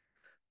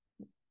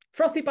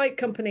Frothy Bike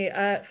Company,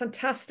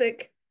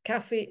 fantastic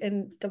cafe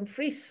in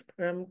Dumfries,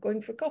 where I'm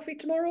going for coffee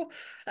tomorrow.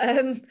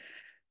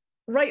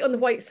 Right on the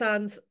White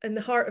Sands in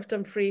the heart of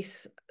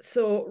Dumfries.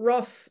 So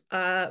Ross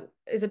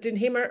is a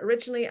Doonhamer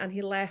originally, and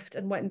he left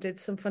and went and did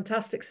some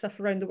fantastic stuff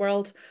around the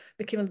world,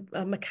 became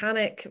a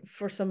mechanic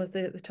for some of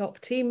the top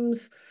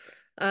teams,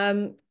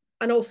 and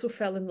also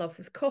fell in love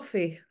with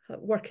coffee,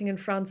 working in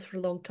France for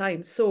a long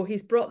time. So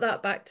he's brought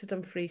that back to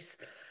Dumfries.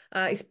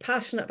 He's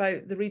passionate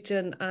about the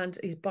region and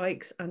his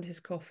bikes and his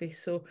coffee.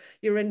 So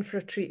you're in for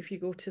a treat if you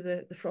go to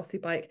the Frothy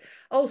Bike.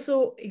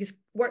 Also, he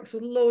works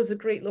with loads of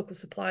great local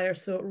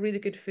suppliers, so really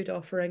good food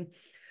offering.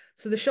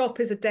 So the shop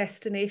is a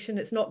destination.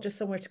 It's not just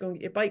somewhere to go and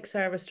get your bike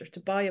serviced or to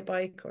buy a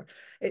bike, or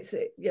it's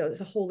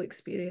a whole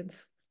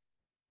experience.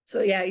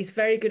 So yeah, he's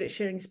very good at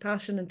sharing his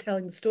passion and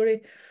telling the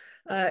story.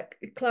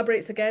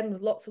 Collaborates again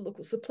with lots of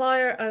local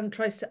supplier and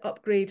tries to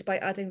upgrade by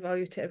adding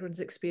value to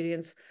everyone's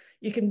experience.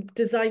 You can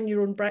design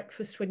your own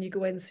breakfast when you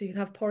go in, so you can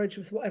have porridge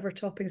with whatever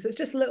toppings. So it's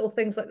just little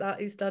things like that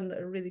he's done that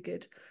are really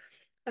good.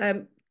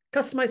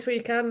 Customize where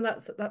you can, and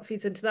that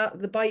feeds into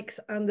that. The bikes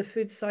and the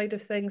food side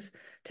of things,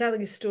 telling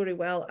his story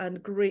well,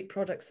 and great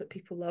products that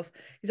people love.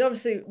 He's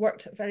obviously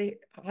worked very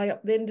high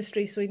up the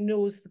industry, so he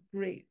knows the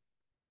great,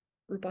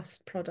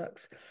 robust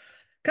products.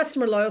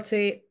 Customer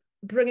loyalty,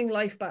 bringing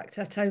life back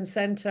to a town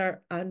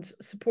centre and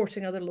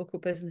supporting other local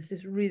businesses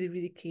is really,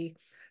 really key,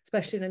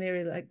 especially in an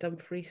area like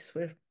Dumfries,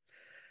 where,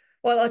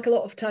 well, like a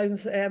lot of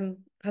towns,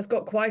 has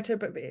got quieter,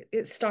 but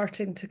it's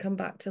starting to come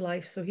back to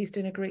life. So he's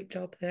doing a great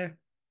job there.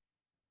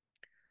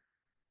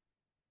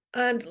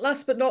 And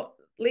last but not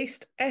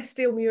least,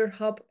 Eskdalemuir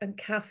Hub and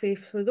Cafe.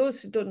 For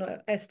those who don't know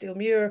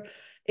Eskdalemuir,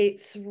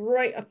 it's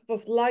right up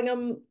above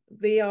Langham.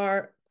 They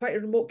are quite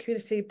a remote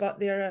community, but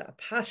they're a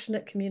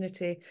passionate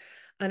community,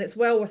 and it's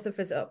well worth a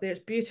visit up there. It's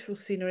beautiful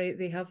scenery.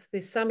 They have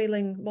the Sammy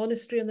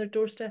Monastery on their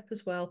doorstep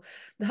as well.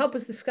 The hub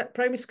was the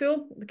primary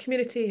school. The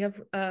community have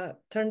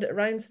turned it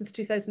around since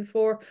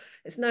 2004.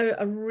 It's now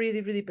a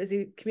really, really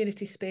busy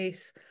community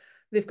space.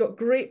 They've got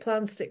great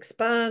plans to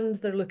expand.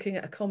 They're looking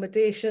at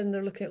accommodation.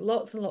 They're looking at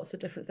lots and lots of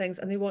different things.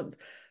 And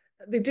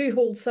they do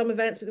hold some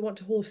events, but they want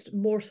to host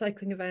more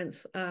cycling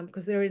events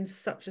because they're in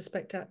such a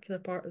spectacular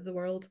part of the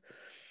world.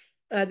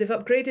 They've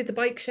upgraded the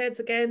bike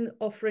sheds again,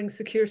 offering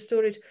secure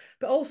storage,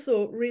 but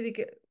also really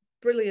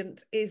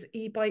brilliant is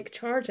e-bike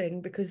charging,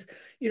 because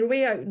you're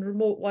way out in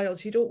remote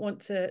wilds. You don't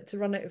want to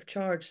run out of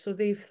charge. So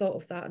they've thought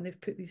of that, and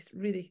they've put these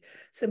really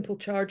simple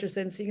chargers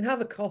in. So you can have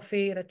a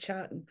coffee and a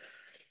chat and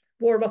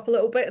warm up a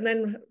little bit and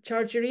then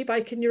charge your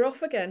e-bike and you're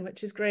off again,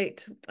 which is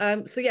great.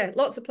 So yeah,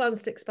 lots of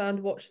plans to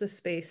expand. Watch this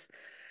space.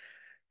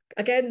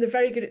 Again, they're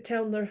very good at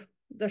telling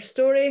their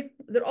story.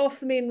 They're off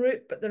the main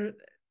route, but they're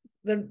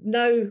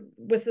now,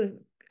 with the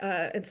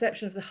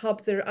inception of the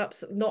hub, they're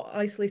absolutely not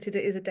isolated.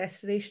 It is a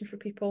destination for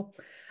people,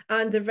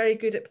 and they're very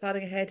good at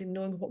planning ahead and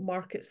knowing what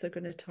markets they're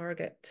going to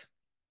target.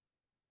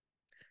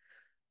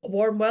 A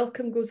warm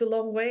welcome goes a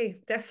long way,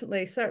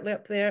 definitely, certainly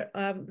up there.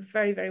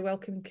 Very, very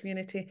welcoming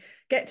community.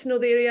 Get to know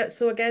the area.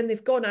 So again,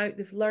 they've gone out,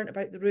 they've learned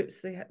about the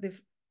routes, they've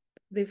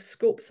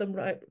scoped some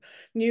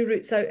new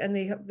routes out, and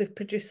they've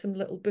produced some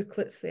little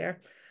booklets there.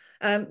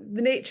 The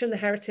nature and the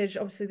heritage,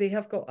 obviously they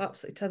have got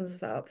absolutely tons of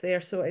that up there.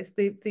 So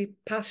they're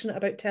passionate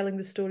about telling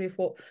the story of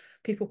what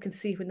people can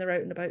see when they're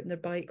out and about on their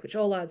bike, which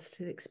all adds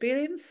to the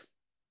experience.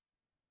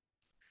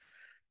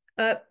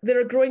 They're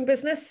a growing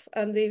business,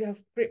 and they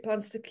have great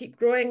plans to keep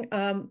growing.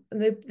 And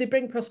they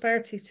bring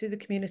prosperity to the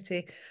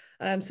community.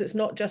 So it's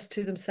not just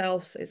to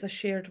themselves, it's a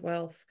shared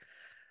wealth.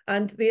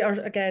 And they are,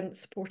 again,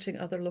 supporting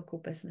other local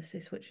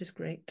businesses, which is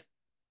great.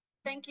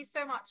 Thank you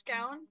so much,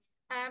 Gowan.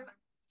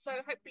 So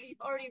hopefully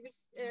you've already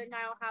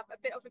now have a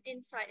bit of an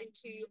insight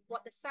into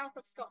what the south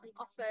of Scotland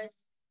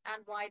offers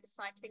and why the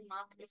cycling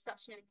market is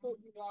such an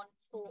important one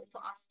for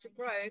us to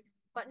grow.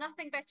 But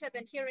nothing better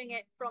than hearing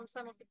it from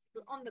some of the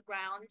people on the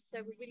ground. So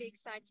we're really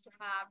excited to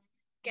have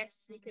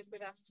guest speakers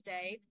with us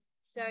today.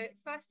 So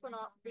first one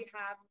up, we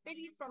have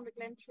Billy from the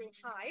Glentrail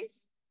Hive.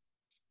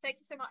 Thank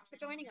you so much for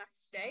joining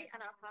us today,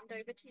 and I'll hand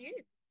over to you.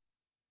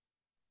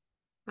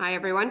 Hi,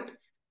 everyone.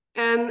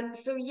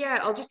 So yeah,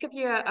 I'll just give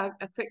you a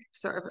quick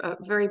sort of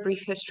a very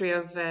brief history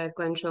of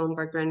Glentrail and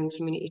Burgrennan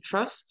Community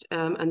Trust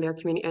and their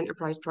community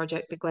enterprise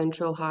project, the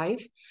Glentrail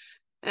Hive.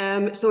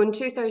 So in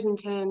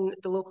 2010,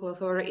 the local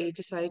authority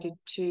decided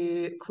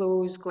to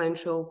close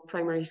Glentrail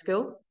Primary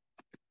School,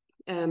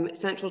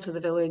 central to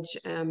the village,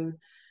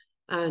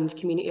 and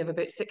community of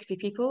about 60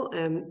 people,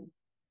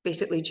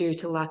 basically due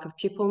to lack of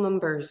pupil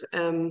numbers.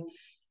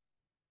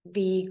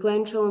 The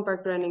Glentrail and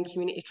Burgrennan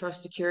Community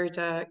Trust secured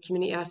a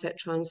community asset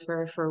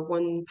transfer for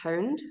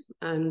 £1,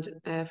 and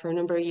for a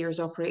number of years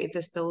operated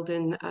this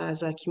building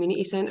as a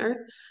community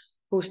centre,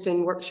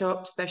 hosting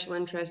workshops, special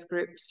interest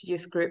groups,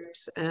 youth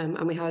groups,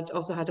 and we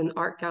also had an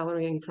art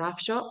gallery and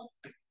craft shop.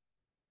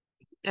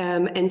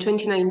 In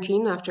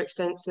 2019, after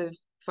extensive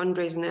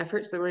fundraising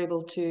efforts, they were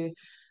able to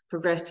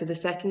progress to the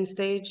second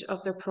stage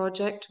of their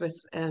project with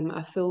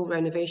a full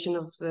renovation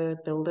of the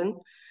building,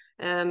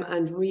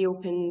 and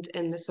reopened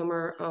in the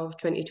summer of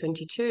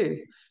 2022.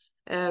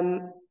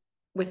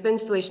 with the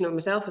installation of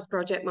myself as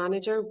project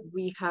manager,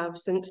 we have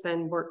since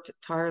then worked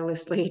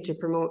tirelessly to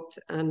promote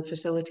and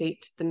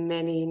facilitate the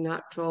many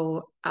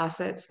natural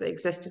assets that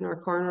exist in our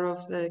corner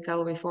of the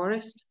Galloway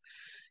Forest.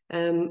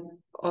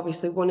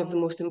 Obviously, one of the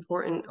most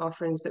important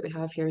offerings that we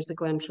have here is the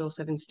Glen Trail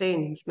Seven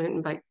Stains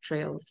mountain bike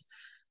trails.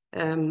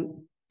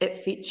 It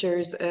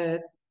features a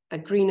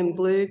green and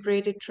blue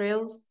graded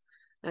trails,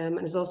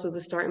 and is also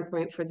the starting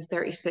point for the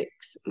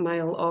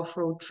 36-mile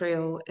off-road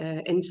trail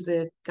into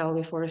the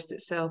Galloway Forest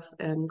itself,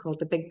 called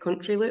the Big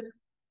Country Loop.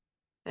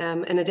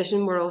 In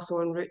addition, we're also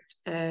en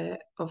route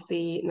of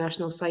the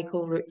National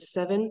Cycle Route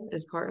 7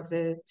 as part of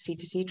the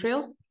C2C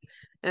trail.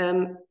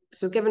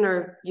 So given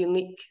our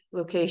unique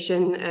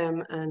location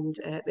and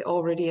the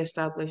already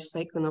established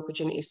cycling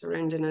opportunities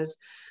surrounding us,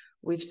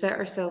 we've set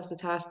ourselves the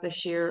task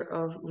this year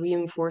of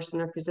reinforcing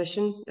our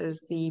position as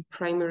the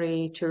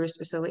primary tourist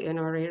facility in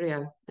our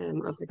area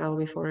of the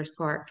Galloway Forest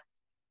Park.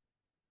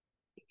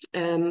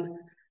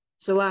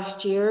 So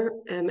last year,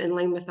 in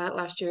line with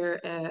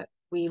that,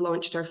 we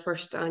launched our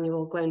first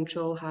annual Glen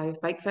Trail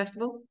Hive Bike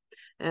Festival,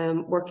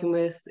 working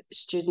with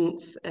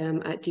students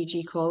at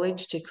DG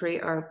College to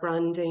create our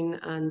branding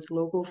and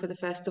logo for the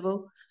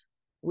festival.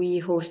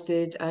 We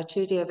hosted a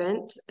 2-day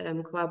event,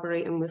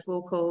 collaborating with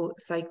local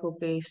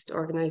cycle-based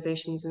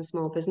organisations and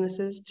small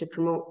businesses to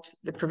promote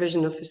the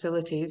provision of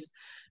facilities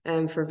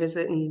for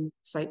visiting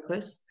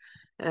cyclists.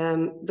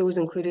 Those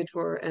included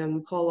were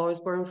Paul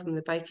Osborne from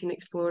the Biking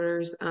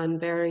Explorers, Anne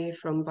Berry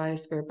from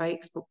Biosphere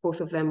Bikes, but both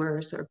of them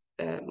are sort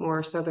of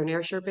more Southern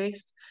Ayrshire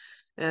based.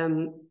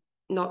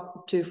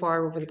 Not too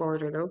far over the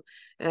border though.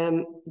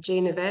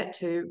 Jane Yvette,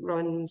 who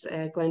runs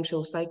Glen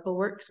Trail Cycle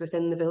Works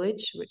within the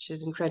village, which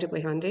is incredibly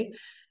handy.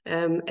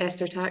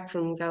 Esther Tack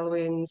from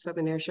Galloway and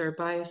Southern Ayrshire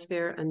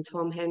Biosphere, and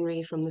Tom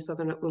Henry from the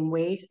Southern Upland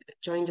Way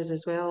joined us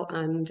as well,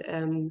 and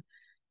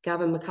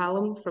Gavin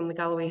McCallum from the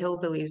Galloway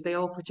Hillbillies. They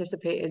all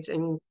participated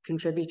and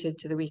contributed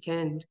to the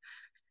weekend.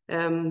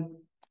 As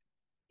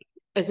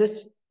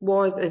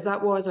that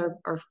was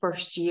our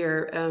first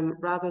year,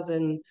 rather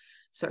than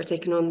sort of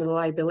taking on the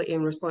liability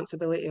and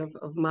responsibility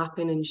of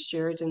mapping and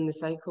stewarding the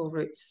cycle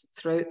routes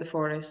throughout the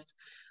forest,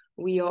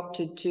 we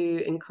opted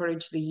to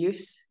encourage the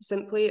use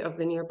simply of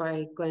the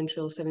nearby Glen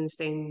Trail Seven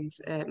Stains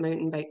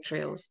mountain bike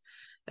trails.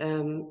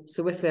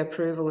 So with the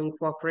approval and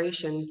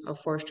cooperation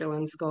of Forestry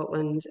Land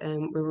Scotland,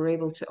 we were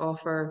able to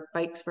offer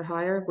bikes for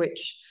hire,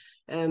 which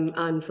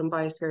Anne from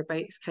Biosphere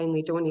Bikes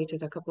kindly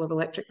donated a couple of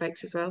electric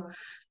bikes as well.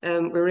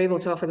 We were able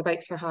to offer the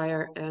bikes for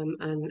hire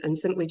and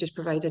simply just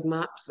provided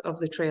maps of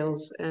the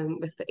trails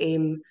with the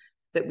aim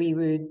that we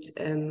would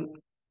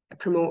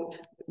promote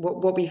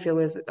what we feel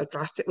is a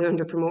drastically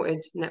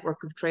under-promoted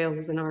network of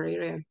trails in our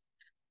area.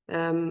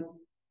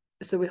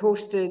 So we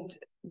hosted,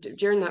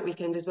 during that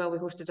weekend as well, we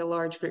hosted a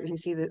large group. You can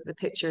see the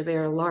picture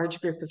there, a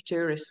large group of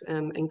tourists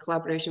in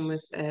collaboration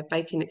with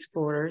Biking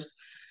Explorers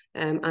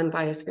and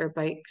Biosphere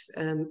Bikes.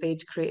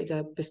 They'd created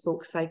a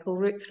bespoke cycle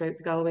route throughout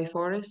the Galloway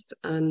Forest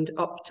and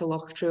up to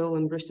Loch Trool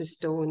and Bruce's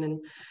Stone.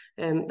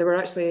 And there were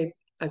actually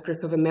a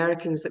group of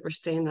Americans that were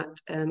staying at,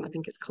 I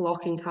think it's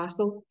Cloughlin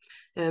Castle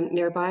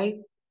nearby.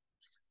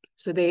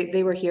 So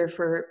they were here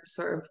for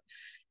sort of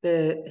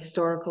the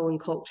historical and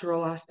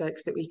cultural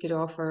aspects that we could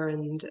offer,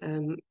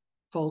 and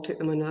Paul took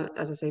them on a,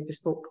 as I say,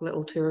 bespoke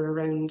little tour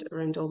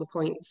around all the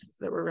points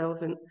that were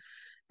relevant.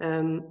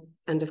 And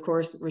of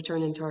course,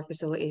 returning to our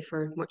facility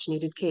for much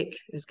needed cake,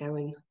 as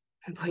Gowan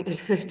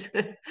pointed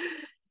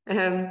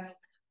out.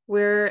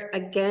 We're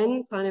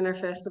again planning our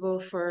festival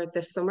for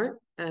this summer.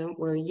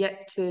 We're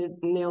yet to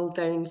nail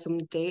down some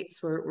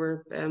dates.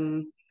 We're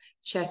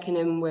checking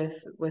in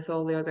with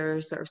all the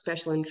other sort of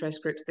special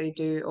interest groups. They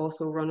do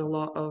also run a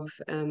lot of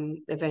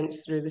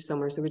events through the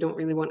summer, so we don't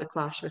really want to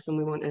clash with them.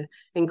 We want to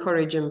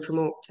encourage and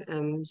promote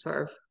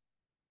sort of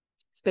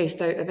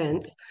spaced out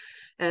events.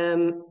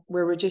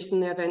 We're reducing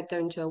the event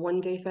down to a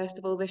 1-day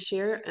festival this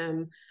year,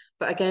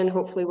 but again,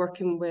 hopefully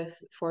working with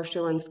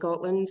Forestry Land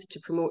Scotland to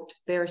promote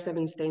their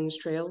Seven Stains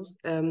trails.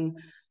 And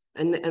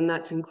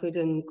that's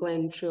including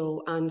Glen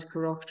Trail and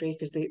Coroctree,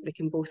 because they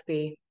can both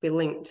be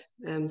linked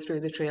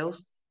through the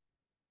trails,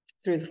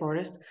 through the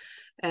forest.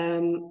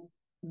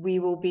 We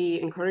will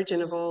be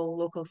encouraging of all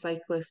local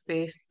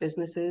cyclist-based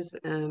businesses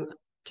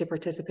to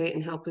participate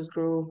and help us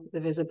grow the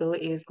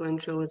visibility, as Glen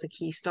Trail is a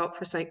key stop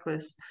for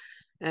cyclists.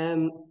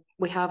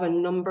 We have a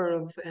number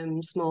of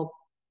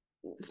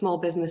small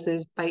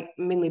businesses,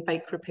 mainly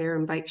bike repair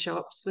and bike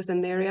shops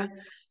within the area.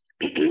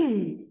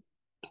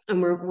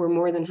 And we're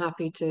more than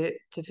happy to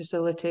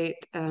facilitate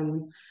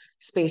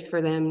space for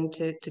them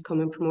to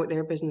come and promote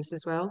their business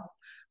as well.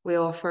 We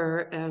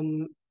offer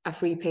a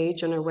free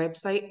page on our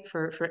website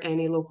for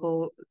any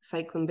local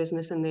cycling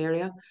business in the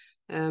area.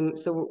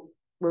 So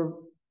we're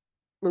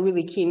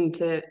really keen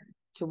to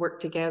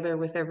work together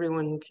with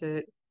everyone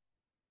to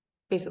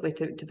basically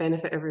to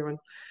benefit everyone.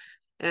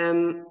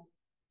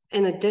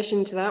 In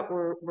addition to that,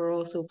 we're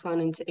also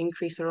planning to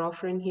increase our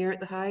offering here at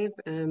the Hive.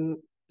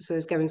 So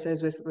as Gavin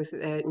says, with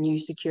new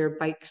secure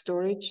bike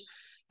storage.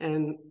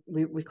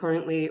 We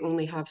currently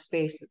only have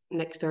space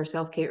next to our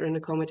self-catering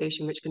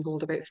accommodation, which can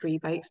hold about 3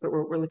 bikes, but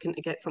we're looking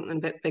to get something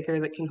a bit bigger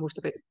that can host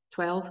about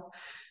 12.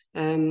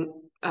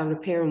 A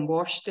repair and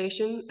wash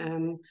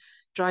station,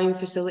 drying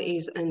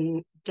facilities,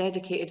 and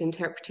dedicated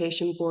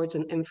interpretation boards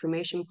and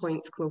information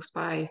points close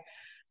by.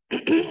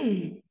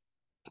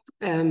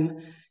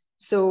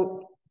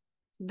 So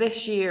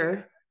this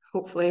year,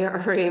 hopefully,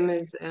 our aim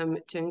is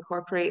to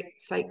incorporate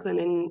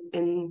cycling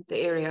in the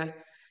area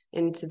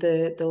into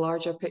the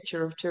larger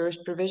picture of tourist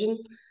provision.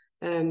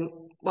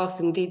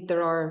 Whilst indeed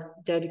there are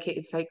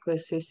dedicated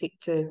cyclists who seek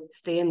to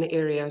stay in the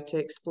area to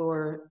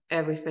explore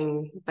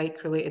everything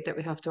bike related that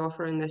we have to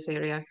offer in this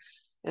area,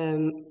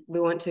 we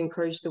want to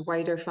encourage the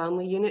wider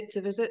family unit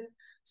to visit.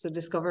 So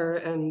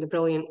discover the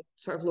brilliant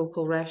sort of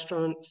local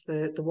restaurants,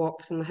 the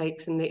walks and the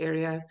hikes in the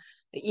area,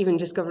 even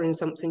discovering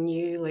something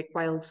new like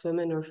wild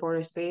swimming or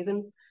forest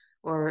bathing,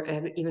 or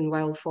even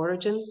wild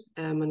foraging,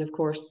 and of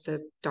course the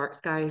dark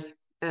skies.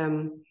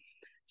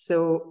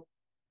 So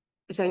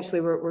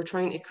essentially we're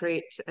trying to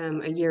create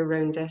a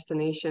year-round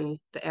destination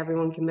that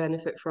everyone can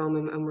benefit from,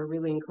 and we're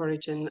really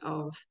encouraging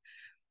of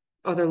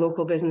other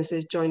local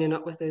businesses joining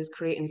up with us,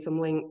 creating some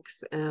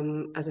links,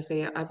 as I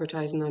say,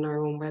 advertising on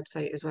our own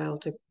website as well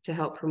to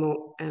help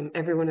promote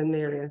everyone in the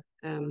area.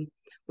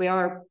 We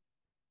are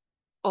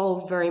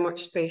all very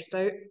much spaced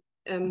out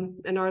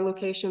in our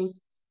location,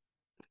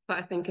 but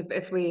I think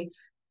if we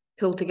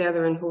pull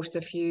together and host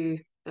a few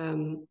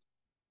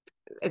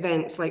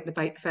events like the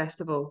Bike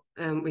Festival,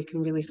 we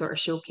can really sort of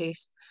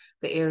showcase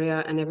the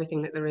area and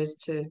everything that there is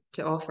to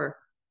offer.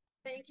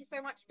 Thank you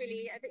so much,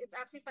 Billy. I think it's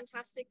absolutely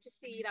fantastic to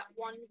see that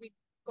we've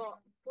got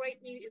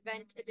great new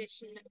event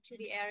addition to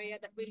the area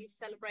that really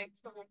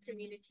celebrates the whole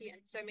community and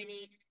so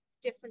many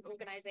different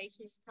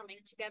organizations coming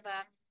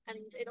together.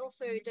 And it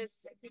also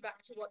does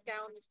feedback to what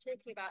Gowan was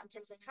talking about in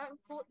terms of how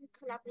important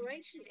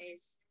collaboration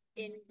is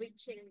in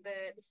reaching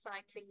the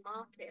cycling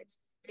market.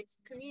 It's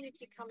the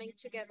community coming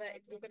together,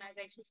 it's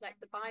organizations like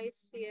the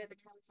Biosphere,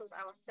 the councils,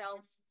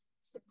 ourselves,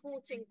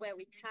 supporting where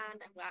we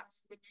can, and we're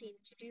absolutely keen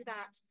to do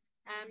that.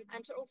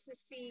 And to also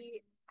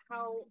see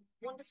how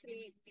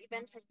wonderfully the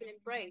event has been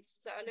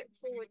embraced. So I look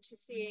forward to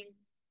seeing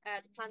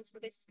the plans for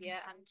this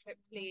year, and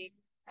hopefully,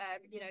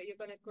 you're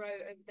going to grow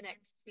over the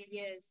next few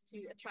years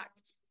to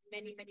attract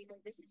many, many more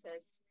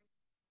visitors.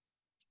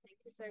 Thank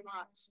you so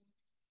much.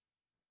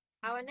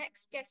 Our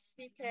next guest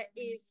speaker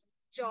is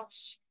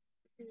Josh,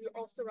 who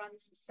also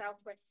runs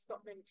Southwest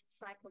Scotland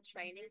Cycle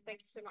Training.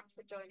 Thank you so much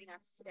for joining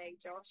us today,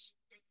 Josh.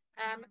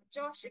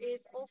 Josh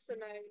is also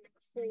known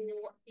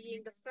for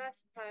being the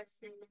first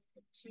person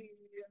to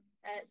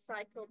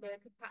cycle the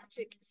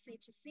Kirkpatrick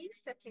C2C,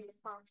 setting the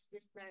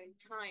fastest known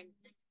time.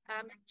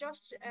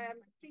 Josh,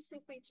 please feel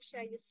free to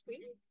share your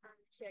screen and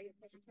share your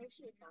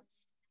presentation with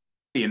us.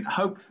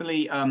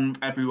 Hopefully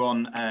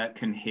everyone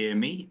can hear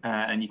me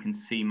and you can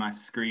see my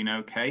screen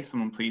okay.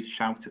 Someone please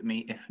shout at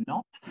me if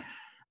not.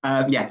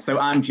 Yeah, so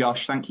I'm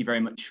Josh. Thank you very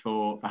much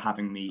for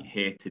having me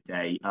here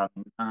today.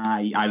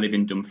 I live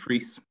in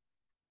Dumfries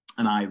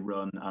and I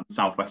run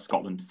Southwest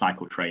Scotland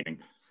Cycle Training.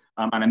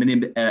 And I'm an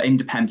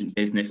independent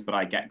business, but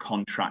I get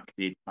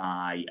contracted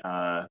by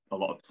a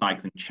lot of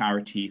cycling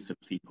charities, so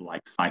people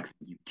like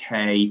Cycling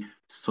UK,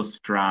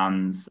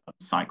 Sustrans,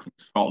 Cycling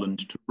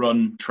Scotland, to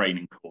run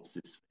training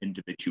courses for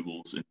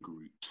individuals and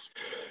groups.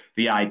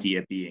 The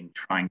idea being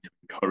trying to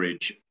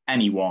encourage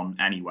anyone,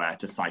 anywhere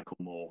to cycle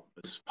more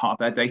as part of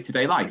their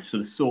day-to-day life. So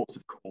the sorts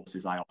of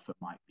courses I offer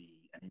might be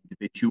an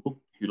individual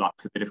who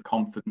lacks a bit of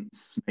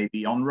confidence,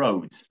 maybe on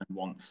road, and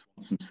wants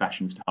some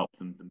sessions to help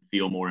them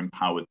feel more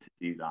empowered to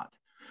do that.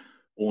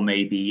 Or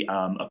maybe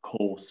a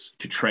course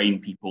to train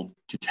people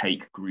to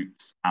take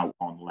groups out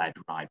on lead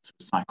rides,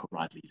 a cycle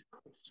ride leader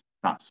course,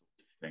 that sort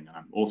of thing. And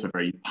I'm also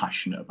very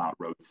passionate about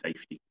road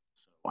safety.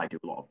 So I do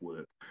a lot of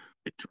work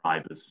with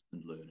drivers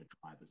and learner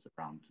drivers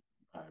around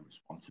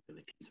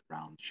responsibilities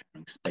around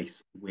sharing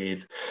space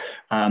with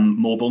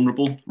more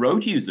vulnerable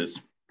road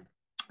users.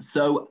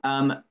 So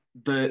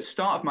the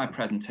start of my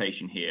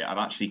presentation here, I've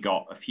actually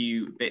got a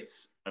few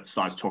bits of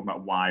slides talking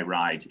about why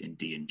ride in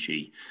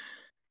D&G.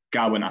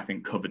 Gowan, I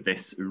think, covered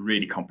this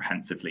really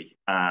comprehensively,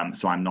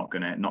 so I'm not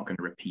gonna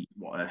repeat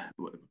what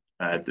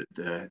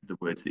the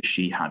words that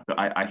she had. But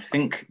I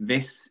think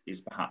this is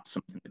perhaps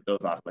something that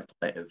does add a little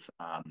bit of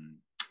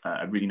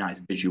a really nice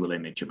visual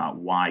image about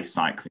why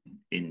cycling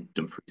in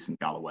Dumfries and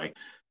Galloway,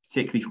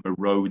 particularly from a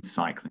road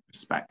cycling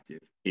perspective,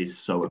 is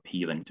so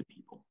appealing to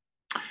people.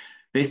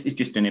 This is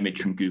just an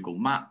image from Google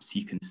Maps.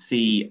 You can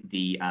see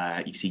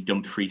you see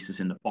Dumfries is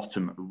in the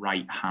bottom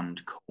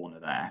right-hand corner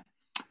there.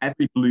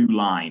 Every blue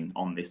line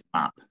on this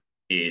map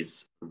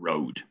is a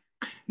road.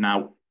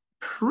 Now,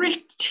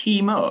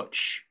 pretty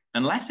much,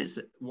 unless it's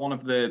one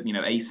of the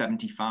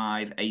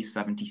A75,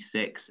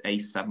 A76,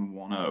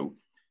 A710,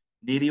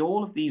 nearly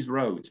all of these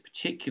roads,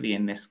 particularly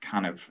in this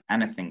kind of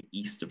anything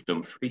east of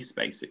Dumfries,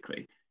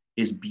 basically,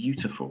 is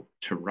beautiful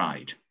to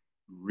ride.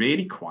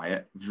 Really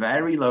quiet,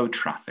 very low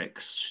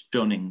traffic,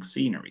 stunning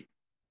scenery.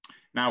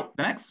 Now,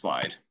 the next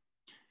slide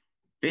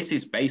this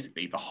is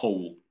basically the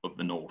whole of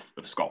the north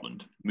of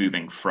Scotland,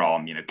 moving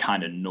from,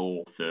 kind of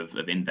north of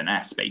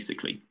Inverness,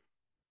 basically.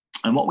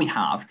 And what we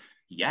have,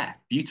 yeah,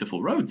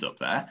 beautiful roads up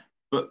there,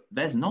 but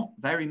there's not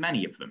very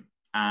many of them.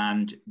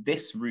 And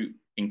this route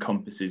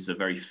encompasses a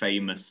very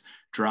famous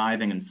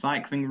driving and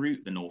cycling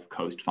route, the North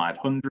Coast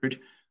 500,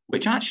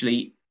 which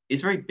actually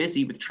is very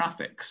busy with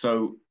traffic.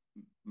 So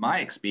my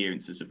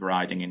experiences of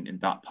riding in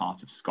that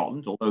part of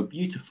Scotland, although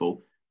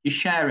beautiful, is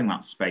sharing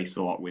that space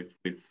a lot with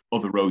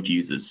other road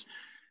users,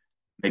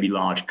 maybe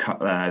large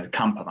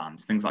camper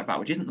vans, things like that,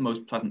 which isn't the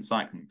most pleasant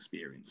cycling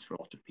experience for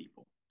a lot of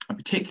people. And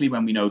particularly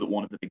when we know that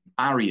one of the big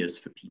barriers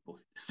for people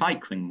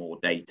cycling more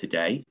day to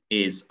day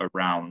is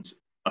around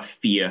a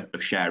fear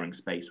of sharing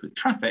space with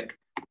traffic.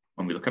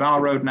 When we look at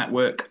our road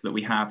network, that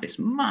we have this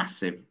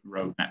massive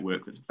road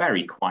network that's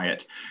very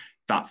quiet.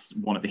 That's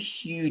one of the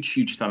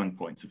huge selling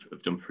points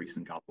of Dumfries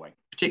and Galloway,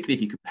 particularly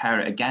if you compare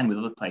it again with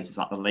other places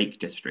like the Lake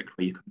District,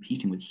 where you're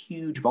competing with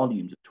huge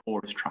volumes of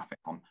tourist traffic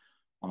on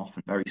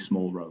often very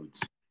small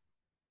roads.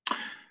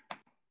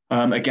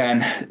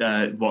 Again,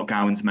 what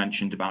Gowan's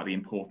mentioned about the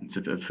importance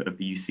of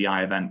the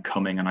UCI event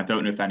coming, and I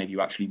don't know if any of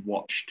you actually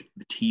watched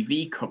the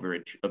TV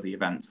coverage of the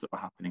events that were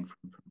happening from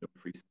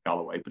Dumfries and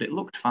Galloway, but it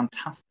looked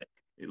fantastic.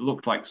 It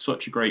looked like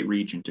such a great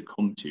region to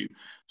come to.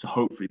 So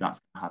hopefully that's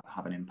going to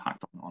have an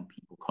impact on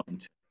people coming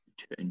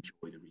to enjoy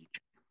the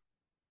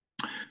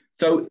region.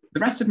 So the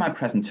rest of my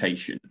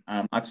presentation,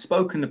 I've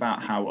spoken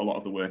about how a lot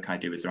of the work I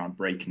do is around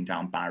breaking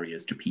down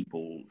barriers to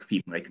people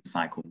feeling they can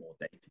cycle more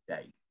day to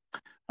day.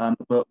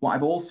 But what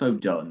I've also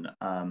done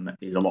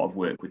is a lot of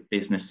work with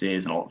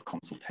businesses and a lot of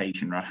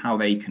consultation around how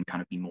they can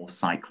kind of be more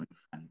cycling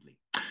friendly.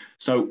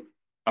 So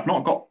I've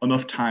not got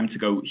enough time to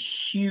go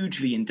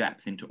hugely in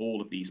depth into all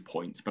of these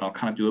points, but I'll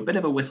kind of do a bit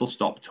of a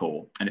whistle-stop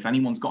tour. And if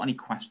anyone's got any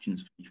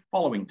questions for me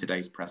following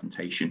today's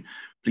presentation,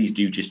 please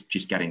do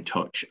just get in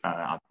touch.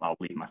 I'll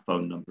leave my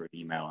phone number and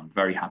email. I'm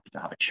very happy to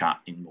have a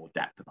chat in more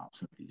depth about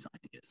some of these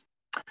ideas.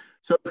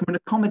 So from an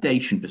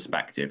accommodation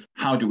perspective,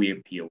 how do we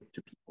appeal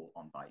to people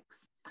on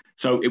bikes?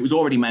 So it was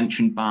already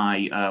mentioned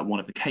by one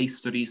of the case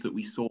studies that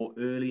we saw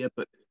earlier,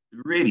 but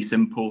really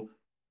simple.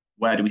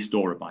 Where do we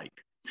store a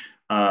bike?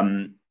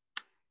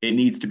 It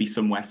needs to be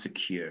somewhere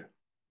secure,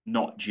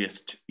 not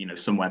just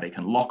somewhere they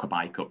can lock a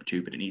bike up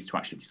to, but it needs to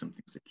actually be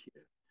something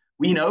secure.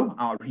 We know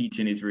our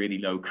region is really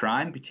low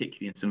crime,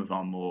 particularly in some of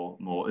our more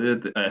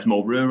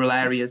rural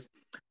areas.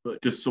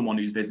 But does someone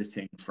who's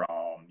visiting from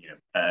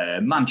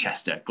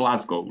Manchester,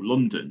 Glasgow,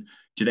 London,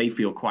 do they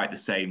feel quite the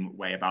same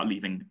way about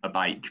leaving a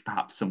bike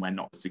perhaps somewhere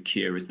not as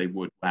secure as they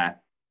would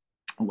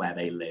where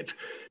they live?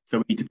 So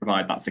we need to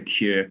provide that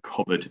secure,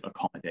 covered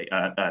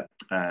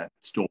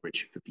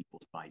storage for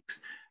people's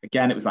bikes.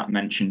 Again, it was that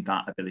mentioned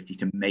that ability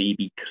to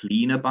maybe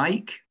clean a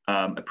bike.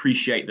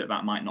 Appreciate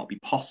that might not be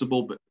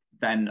possible, but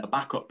then a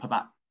backup for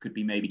that could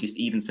be maybe just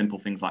even simple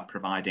things like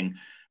providing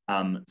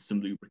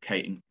some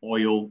lubricating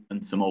oil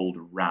and some old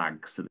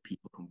rags so that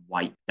people can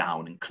wipe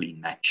down and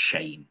clean their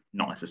chain,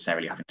 not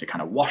necessarily having to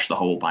kind of wash the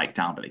whole bike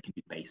down, but they can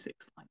do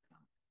basics like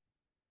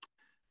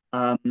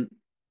that.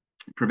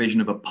 Provision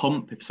of a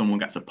pump. If someone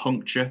gets a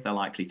puncture, they're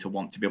likely to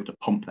want to be able to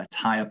pump their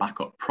tyre back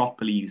up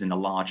properly using a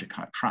larger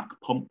kind of track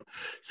pump.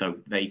 So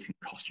they can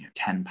cost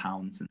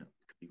 £10, and it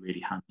could be really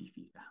handy for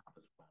you to have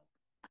as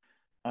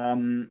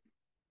well.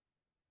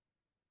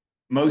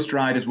 Most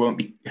riders who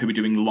are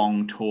doing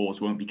long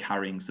tours won't be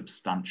carrying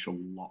substantial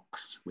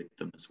locks with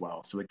them as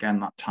well. So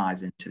again, that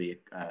ties into the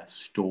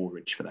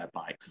storage for their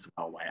bikes as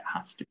well, where it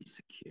has to be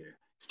secure.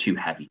 It's too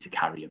heavy to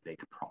carry a big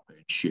proper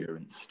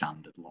insurance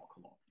standard lock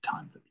a lot of the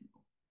time for people.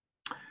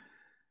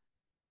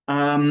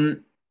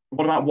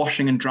 What about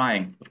washing and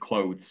drying of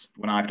clothes?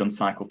 When I've done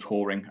cycle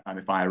touring,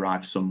 if I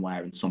arrive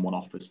somewhere and someone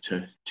offers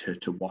to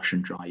wash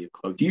and dry your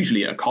clothes,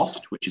 usually at a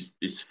cost, which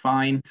is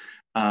fine.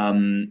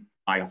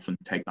 I often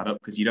take that up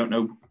because you don't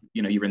know,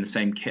 you're in the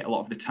same kit a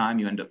lot of the time.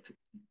 You end up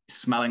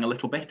smelling a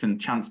little bit, and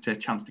chance to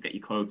get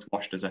your clothes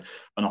washed as an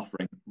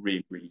offering,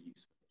 really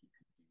useful. You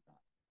can do that.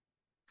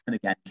 And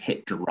again,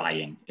 kit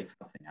drying, if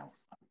nothing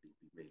else, that would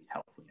be really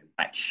helpful.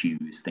 Wet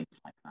shoes, things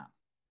like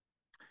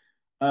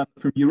that.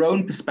 From your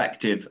own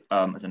perspective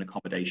as an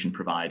accommodation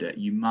provider,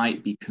 you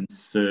might be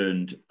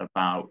concerned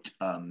about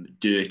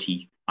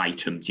dirty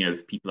items.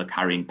 If people are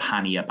carrying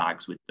pannier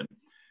bags with them,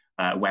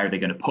 where are they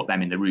going to put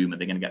them in the room? Are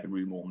they going to get the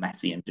room all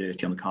messy and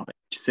dirty on the carpet?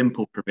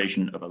 Simple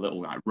provision of a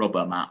little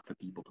rubber mat for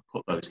people to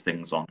put those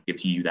things on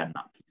gives you then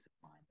that peace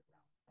of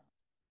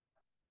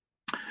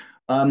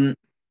mind.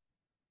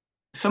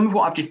 Some of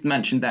what I've just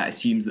mentioned there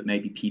assumes that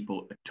maybe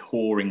people are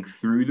touring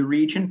through the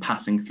region,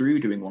 passing through,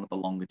 doing one of the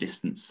longer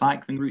distance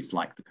cycling routes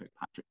like the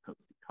Kirkpatrick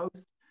Coast to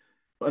Coast.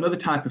 But another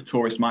type of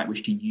tourist might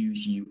wish to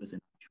use you as an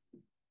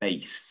actual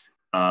base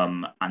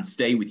and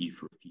stay with you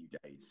for a few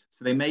days.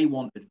 So they may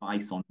want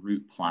advice on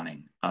route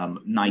planning,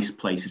 nice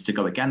places to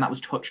go. Again, that was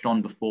touched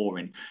on before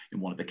in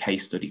one of the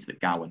case studies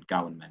that Gowan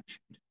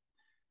mentioned.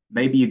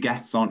 Maybe your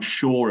guests aren't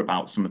sure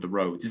about some of the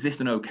roads. Is this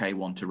an okay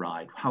one to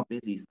ride? How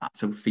busy is that?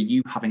 So for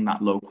you, having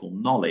that local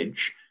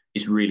knowledge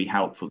is really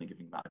helpful in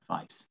giving that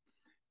advice.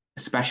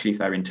 especially if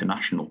they're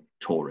international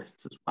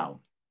tourists as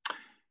well.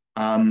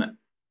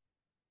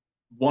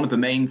 One of the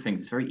main things,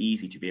 it's very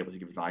easy to be able to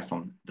give advice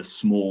on the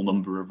small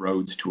number of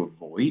roads to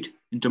avoid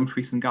in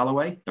Dumfries and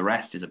Galloway. The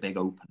rest is a big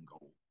open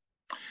goal.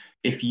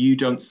 If you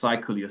don't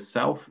cycle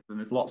yourself, then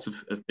there's lots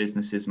of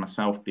businesses,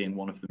 myself being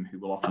one of them, who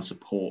will offer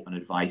support and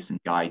advice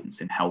and guidance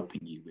in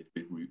helping you with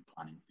route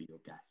planning for your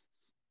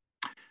guests.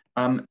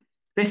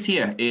 This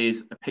here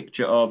is a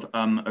picture of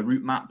a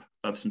route map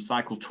of some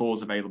cycle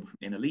tours available from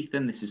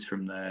Innerleithen. This is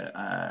from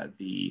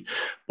the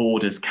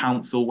Borders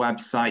Council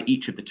website.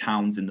 Each of the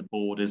towns in the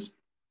Borders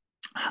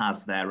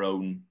has their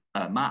own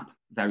map,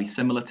 very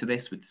similar to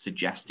this, with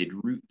suggested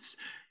routes.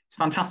 It's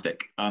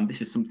fantastic.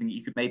 This is something that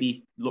you could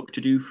maybe look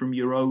to do from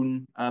your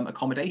own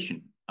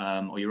accommodation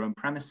or your own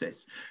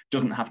premises.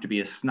 Doesn't have to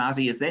be as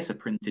snazzy as this, a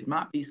printed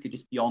map. These could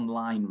just be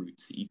online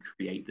routes that you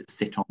create that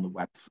sit on the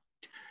website.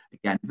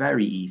 Again,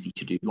 very easy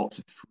to do, lots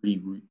of free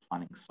route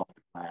planning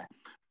software.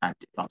 And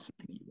if that's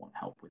something that you want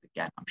help with,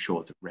 again, I'm sure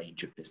there's a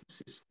range of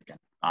businesses. Again,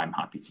 I'm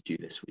happy to do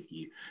this with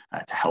you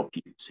to help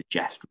you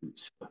suggest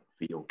routes for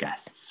your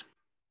guests.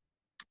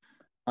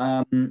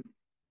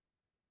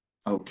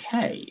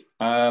 Okay.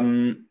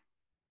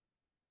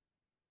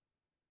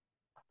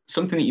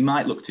 Something that you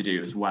might look to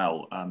do as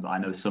well, that I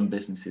know some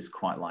businesses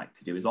quite like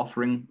to do, is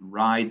offering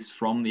rides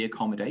from the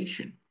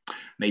accommodation,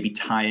 maybe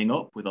tying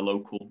up with a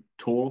local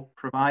tour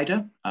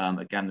provider.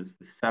 Again, there's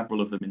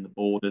several of them in the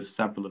Borders,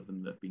 several of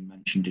them that have been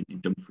mentioned in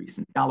Dumfries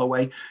and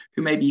Galloway,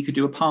 who maybe you could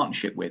do a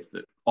partnership with,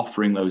 that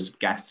offering those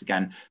guests,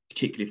 again,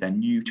 particularly if they're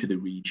new to the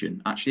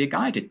region, actually a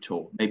guided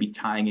tour, maybe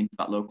tying into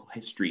that local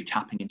history,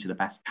 tapping into the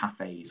best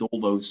cafes, all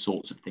those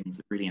sorts of things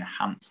that really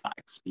enhance that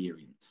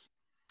experience.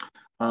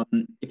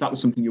 If that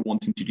was something you're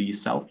wanting to do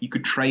yourself, you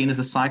could train as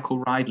a cycle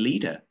ride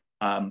leader.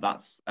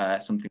 That's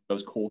something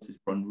those courses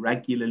run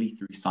regularly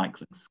through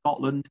Cycling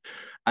Scotland,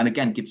 and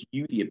again gives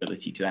you the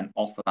ability to then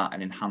offer that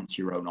and enhance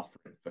your own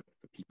offering for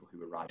people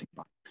who are riding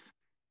bikes.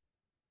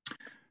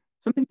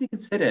 Something to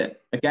consider,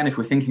 again, if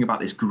we're thinking about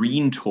this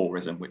green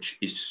tourism, which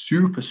is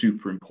super,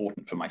 super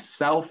important for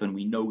myself, and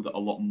we know that a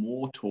lot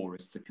more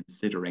tourists are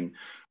considering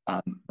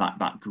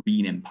that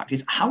green impact,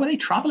 is how are they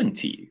traveling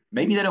to you?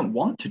 Maybe they don't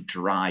want to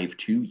drive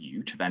to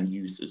you to then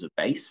use as a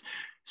base.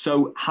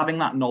 So having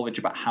that knowledge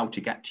about how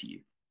to get to you.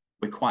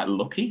 We're quite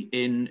lucky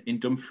in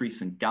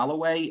Dumfries and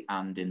Galloway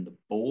and in the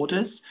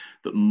Borders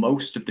that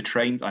most of the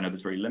trains, I know there's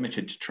very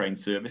limited train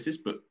services,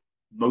 but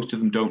most of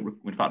them don't,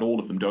 in fact, all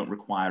of them don't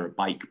require a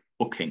bike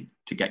booking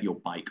to get your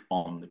bike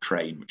on the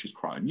train, which is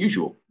quite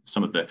unusual.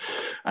 Some of the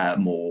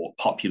more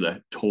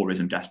popular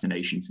tourism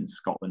destinations in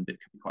Scotland, it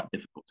can be quite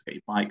difficult to get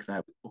your bike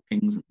there with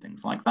bookings and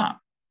things like that.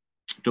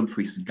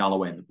 Dumfries and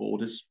Galloway and the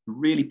Borders,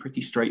 really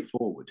pretty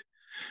straightforward.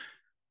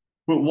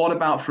 But what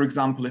about, for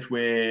example, if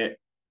we're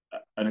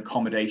an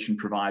accommodation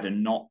provider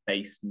not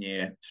based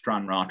near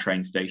Stranraer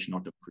train station or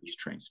Dumfries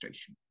train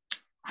station?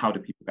 How do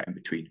people get in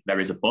between? There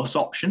is a bus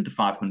option. The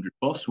 500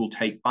 bus will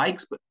take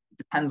bikes, but it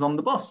depends on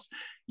the bus.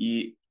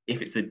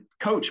 If it's a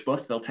coach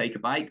bus, they'll take a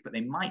bike, but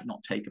they might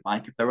not take a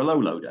bike if they're a low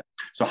loader.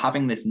 So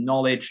having this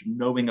knowledge,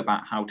 knowing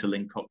about how to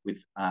link up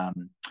with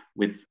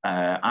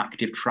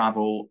active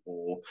travel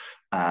or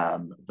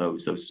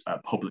those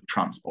public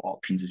transport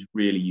options is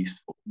really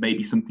useful.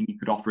 Maybe something you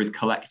could offer is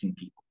collecting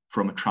people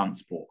from a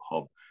transport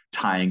hub,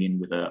 tying in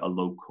with a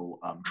local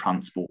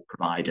transport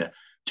provider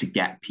to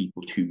get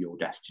people to your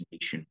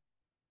destination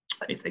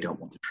if they don't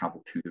want to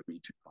travel to the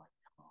region by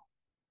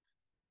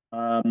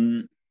car.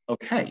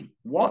 Okay,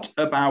 what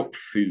about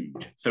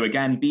food? So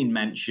again, being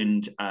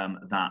mentioned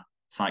that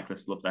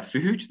cyclists love their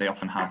food. They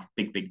often have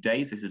big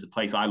days. This is a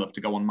place I love to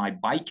go on my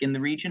bike in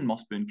the region,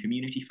 Mossburn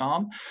Community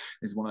Farm.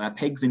 This is one of their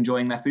pigs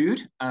enjoying their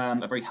food,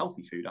 a very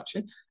healthy food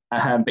actually.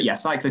 But yeah,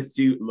 cyclists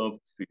do love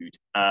food.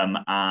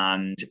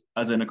 And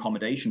as an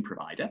accommodation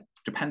provider,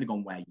 depending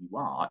on where you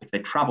are, if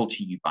they've traveled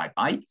to you by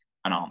bike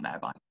and aren't there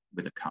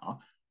with a car,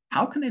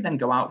 how can they then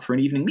go out for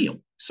an evening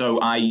meal?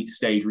 So I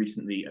stayed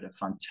recently at a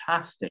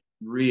fantastic,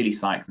 really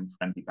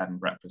cycling-friendly bed and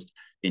breakfast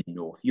in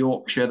North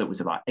Yorkshire that was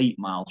about 8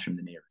 miles from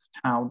the nearest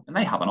town, and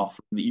they have an offer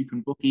that you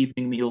can book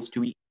evening meals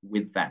to eat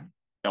with them.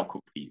 They'll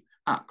cook for you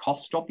at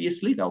cost,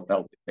 obviously.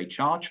 They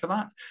charge for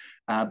that,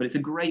 but it's a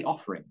great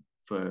offering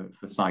for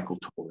cycle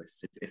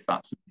tourists if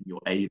that's something you're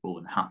able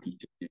and happy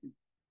to do.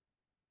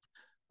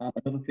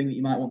 Another thing that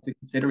you might want to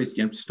consider is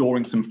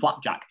storing some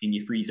flapjack in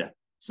your freezer,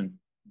 some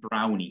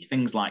brownie,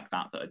 things like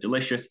that are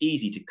delicious,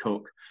 easy to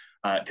cook,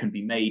 can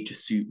be made to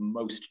suit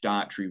most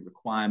dietary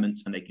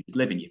requirements, and they can just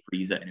live in your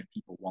freezer. And if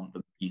people want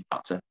them,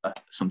 that's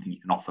something you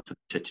can offer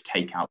to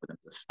take out with them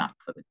as a snack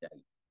for the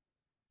day.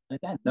 And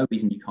again, no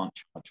reason you can't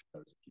charge for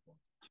those if you want.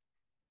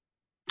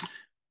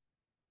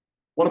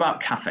 What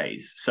about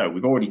cafes? So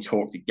we've already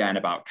talked again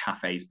about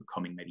cafes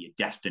becoming maybe a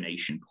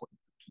destination point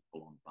for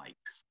people on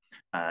bikes.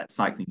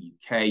 Cycling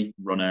UK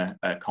run a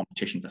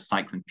competition for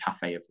Cycling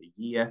Cafe of the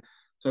Year.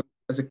 So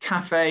as a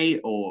cafe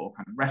or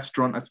kind of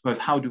restaurant, I suppose,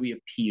 how do we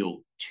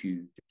appeal to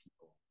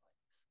people on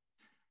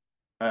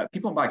bikes?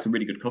 People on bikes are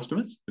really good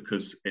customers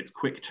because it's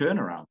quick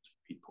turnaround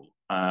for people.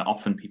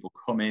 Often people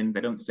come in,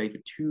 they don't stay for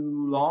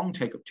too long,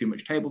 take up too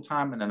much table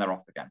time, and then they're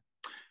off again.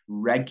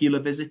 Regular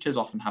visitors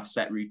often have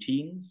set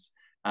routines,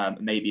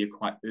 maybe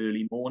quite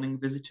early morning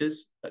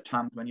visitors at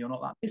times when you're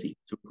not that busy.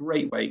 So a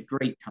great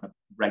kind of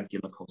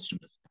regular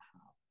customers to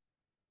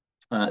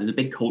have. There's a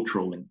big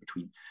cultural link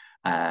between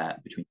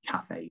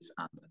cafes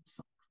and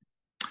cycling.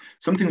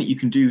 Something that you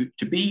can do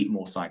to be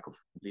more cycle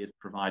friendly is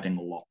providing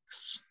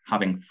locks,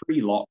 having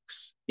free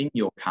locks in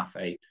your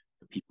cafe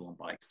for people on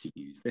bikes to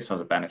use. This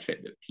has a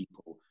benefit that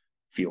people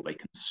feel they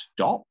can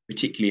stop,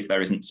 particularly if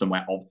there isn't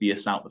somewhere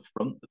obvious out the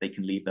front that they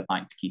can leave their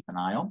bike to keep an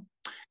eye on.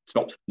 It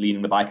stops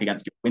leaning the bike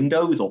against your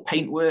windows or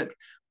paintwork.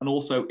 And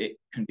also it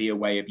can be a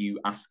way of you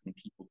asking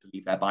people to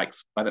leave their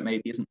bikes where that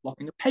maybe isn't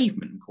blocking a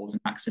pavement and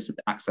causing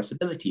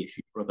accessibility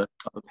issues for other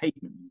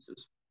pavement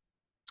users.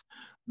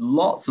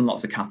 Lots and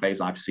lots of cafes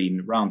I've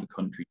seen around the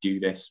country do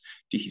this.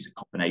 Just use a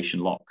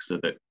combination lock so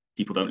that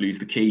people don't lose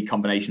the key.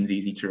 Combination's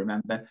easy to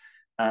remember.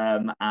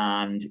 And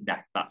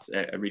that's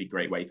a really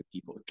great way for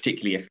people,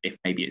 particularly if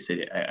maybe it's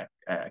a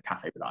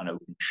cafe without an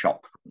open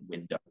shop front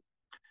window.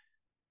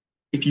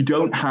 If you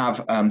don't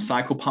have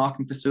cycle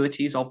parking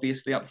facilities,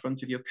 obviously, at the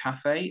front of your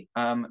cafe,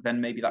 then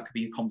maybe that could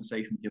be a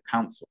conversation with your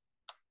council.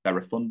 There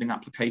are funding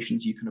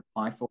applications you can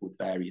apply for with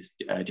various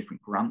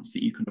different grants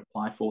that you can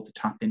apply for to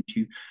tap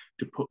into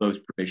to put those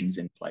provisions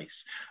in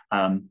place.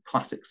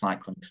 Classic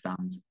cycling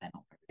stands, they're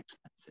not very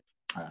expensive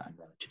and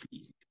relatively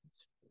easy to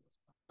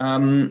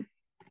install.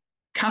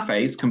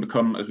 Cafes can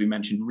become, as we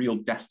mentioned, real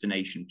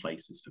destination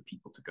places for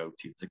people to go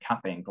to. There's a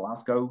cafe in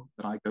Glasgow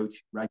that I go to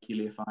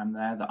regularly if I'm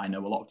there, that I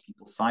know a lot of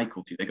people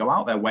cycle to. They go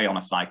out their way on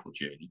a cycle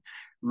journey,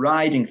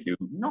 riding through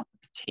not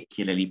a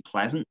particularly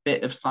pleasant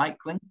bit of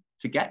cycling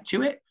to get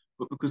to it,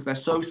 but because they're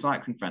so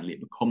cycling friendly, it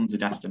becomes a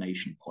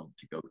destination point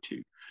to go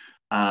to.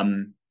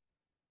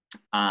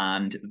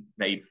 And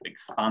they've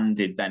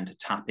expanded then to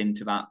tap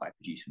into that by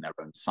producing their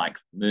own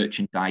cycling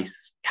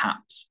merchandise,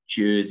 caps,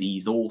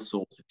 jerseys, all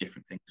sorts of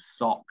different things,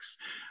 socks,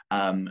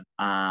 and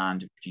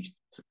produced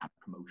some kind of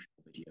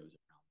promotional videos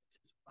around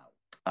it as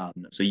well.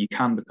 So you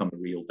can become a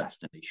real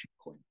destination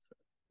point for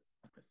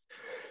cyclists.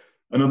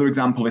 Another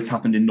example, this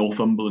happened in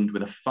Northumberland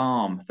with a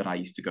farm that I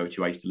used to go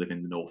to. I used to live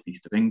in the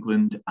northeast of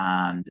England,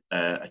 and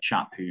a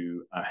chap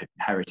who had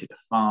inherited a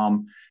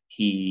farm,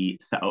 he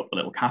set up a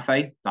little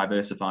cafe,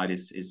 diversified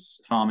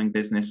his farming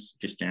business,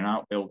 just in an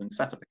outbuilding,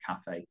 set up a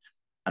cafe,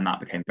 and that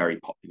became very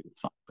popular with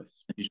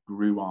cyclists. It just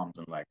grew arms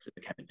and legs. It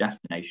became a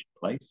destination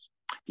place.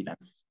 He then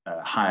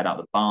hired out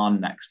the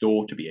barn next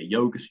door to be a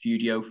yoga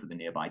studio for the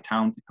nearby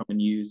town to come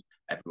and use.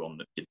 Everyone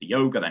that did the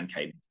yoga then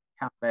came into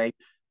the cafe.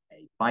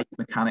 A bike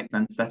mechanic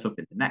then set up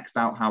in the next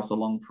outhouse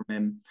along from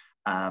him,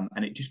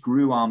 and it just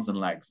grew arms and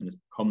legs and has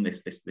become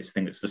this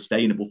thing that's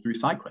sustainable through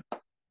cycling.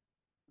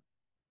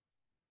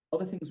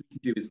 Other things we can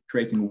do is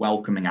creating a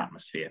welcoming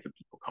atmosphere for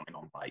people coming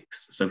on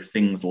bikes. So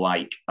things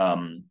like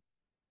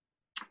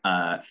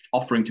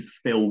offering to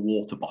fill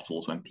water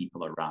bottles when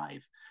people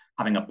arrive,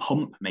 having a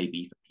pump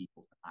maybe for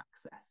people to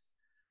access.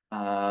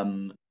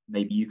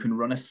 Maybe you can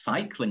run a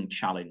cycling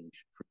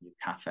challenge from your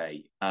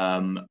cafe,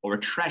 or a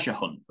treasure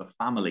hunt for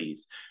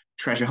families.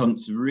 Treasure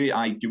hunts,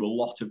 I do a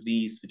lot of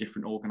these for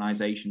different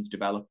organizations,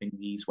 developing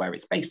these where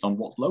it's based on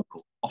what's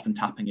local, often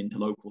tapping into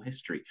local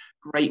history.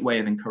 Great way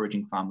of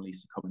encouraging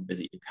families to come and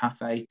visit your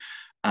cafe.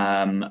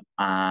 And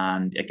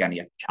again,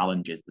 yeah,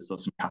 challenges. There's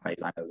some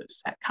cafes I know that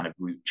set kind of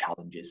route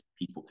challenges for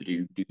people to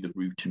do the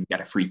route and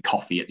get a free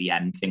coffee at the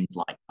end, things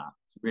like that.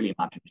 It's really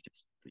imaginative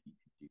stuff that you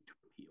can do to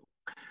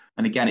appeal.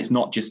 And again, it's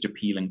not just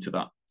appealing to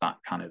that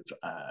kind of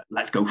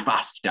let's go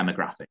fast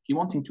demographic. You're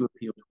wanting to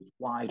appeal to as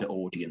wide an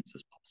audience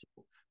as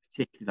possible,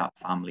 particularly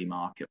that family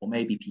market, or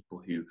maybe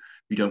people who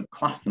don't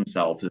class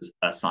themselves as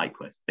a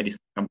cyclist. They just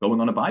think, I'm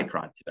going on a bike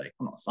ride today.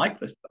 I'm not a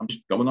cyclist, but I'm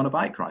just going on a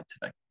bike ride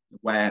today.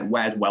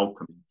 Where's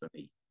welcoming for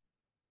me?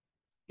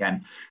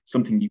 Again,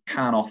 something you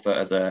can offer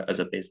as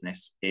a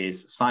business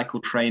is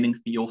cycle training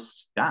for your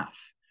staff.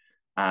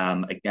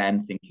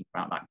 Again, thinking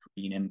about that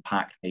green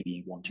impact,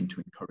 maybe wanting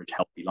to encourage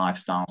healthy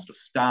lifestyles for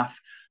staff,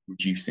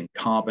 reducing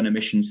carbon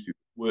emissions through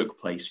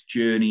workplace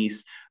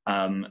journeys.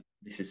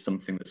 This is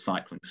something that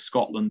Cycling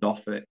Scotland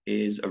offer,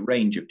 is a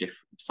range of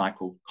different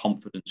cycle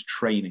confidence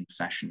training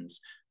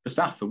sessions for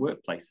staff for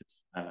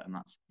workplaces. And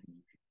that's something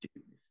you could do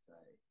if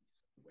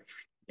you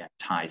wish. Yeah,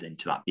 ties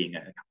into that being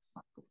a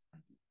cycle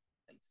friendly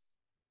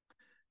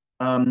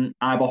place.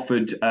 I've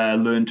offered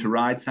learn to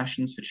ride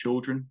sessions for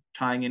children,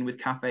 tying in with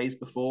cafes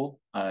before,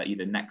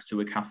 either next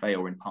to a cafe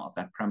or in part of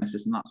their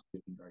premises, and that's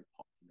been very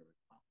popular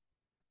as well.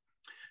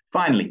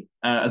 Finally,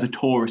 as a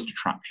tourist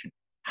attraction,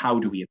 how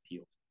do we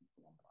appeal to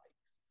people on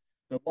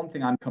bikes? So one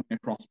thing I'm coming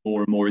across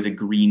more and more is a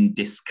green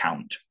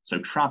discount. So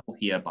travel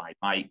here by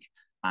bike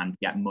and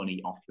get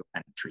money off your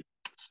entry.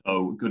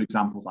 So good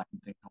examples I can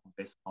think of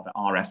this are the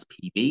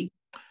RSPB,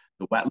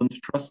 the Wetlands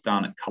Trust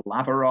down at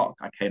Calaverock.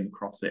 I came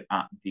across it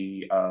at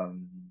the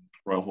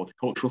Royal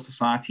Horticultural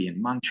Society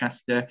in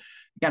Manchester.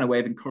 Again, a way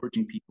of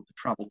encouraging people to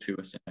travel to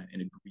us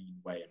in a green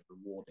way and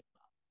rewarding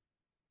that.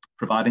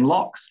 Providing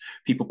locks,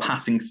 people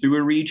passing through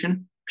a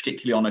region,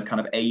 particularly on a kind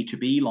of A to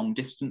B long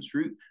distance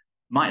route,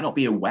 might not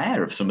be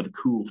aware of some of the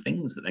cool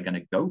things that they're going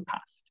to go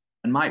past,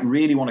 and might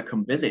really want to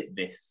come visit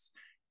this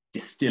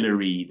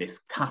distillery, this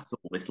castle,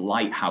 this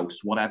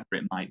lighthouse, whatever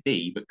it might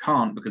be, but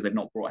can't because they've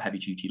not brought a heavy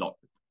duty lock.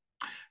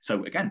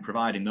 So again,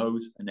 providing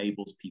those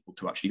enables people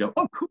to actually go,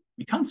 oh, cool,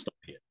 we can stop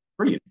here.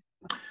 Brilliant.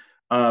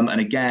 And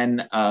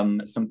again,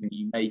 something that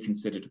you may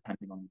consider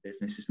depending on your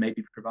business is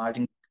maybe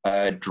providing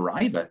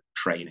driver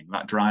training,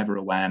 that driver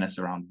awareness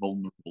around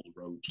vulnerable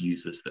road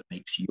users that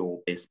makes your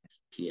business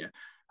here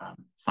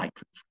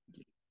cycling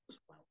friendly as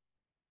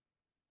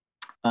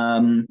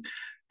well.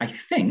 I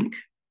think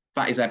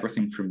that is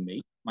everything from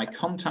me. My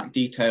contact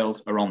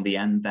details are on the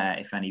end there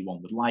if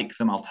anyone would like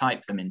them. I'll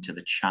type them into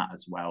the chat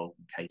as well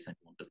in case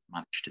anyone doesn't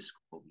manage to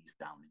scroll these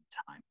down in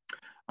time.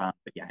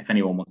 But yeah, if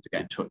anyone wants to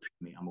get in touch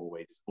with me, I'm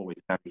always very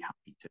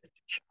happy to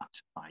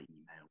chat by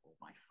email or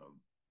by phone.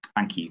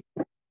 Thank you.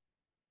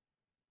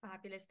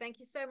 Fabulous. Thank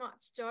you so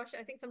much, Josh.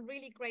 I think some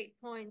really great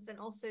points, and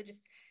also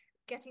just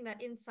getting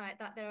that insight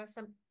that there are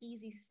some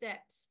easy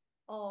steps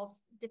of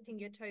dipping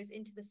your toes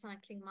into the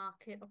cycling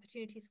market,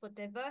 opportunities for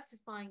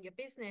diversifying your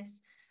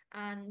business.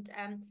 And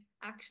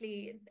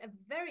actually a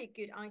very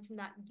good item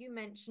that you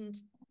mentioned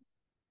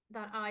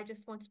that I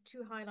just wanted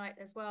to highlight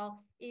as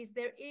well is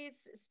there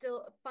is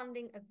still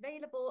funding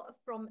available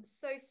from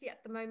SOCI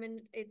at the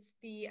moment. It's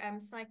the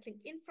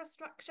Cycling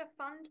Infrastructure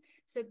Fund.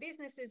 So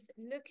businesses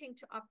looking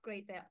to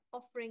upgrade their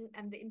offering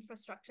and the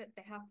infrastructure that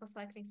they have for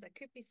cycling. So that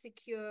could be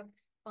secure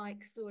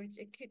bike storage.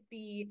 It could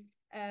be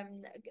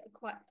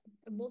quite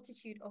a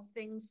multitude of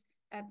things.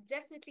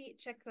 Definitely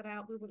check that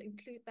out. We will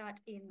include that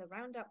in the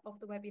roundup of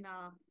the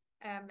webinar.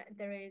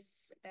 There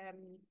is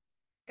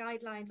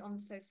guidelines on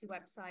the SOCI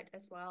website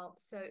as well.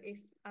 So if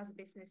as a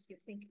business you're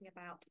thinking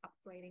about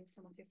upgrading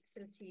some of your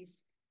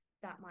facilities,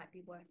 that might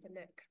be worth a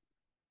look.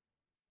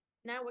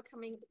 Now we're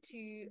coming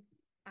to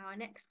our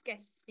next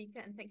guest speaker,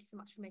 and thank you so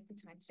much for making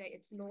time today.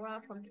 It's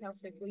Laura from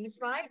Kelso Breeze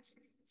Rides.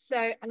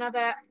 So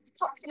another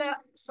popular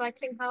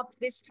cycling hub.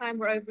 This time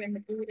we're over in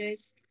the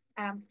Borders.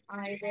 I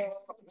will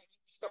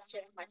stop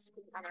sharing my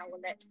screen and I will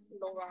let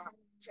Laura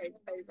take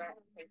over.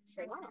 Thank you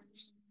so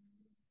much.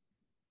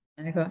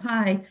 There you go.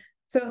 Hi.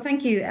 So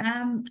thank you.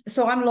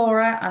 So I'm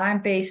Laura and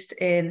I'm based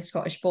in the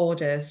Scottish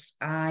Borders.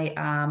 I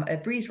am a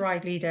breeze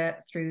ride leader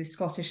through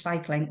Scottish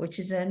Cycling, which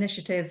is an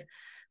initiative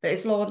that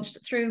is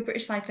launched through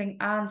British Cycling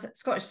and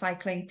Scottish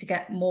Cycling to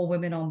get more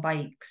women on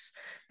bikes.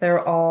 There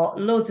are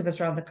loads of us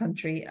around the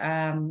country.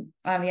 I'm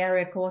the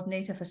area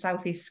coordinator for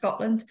South East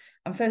Scotland.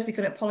 I'm firstly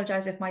going to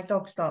apologise if my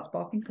dog starts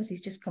barking because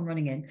he's just come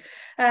running in.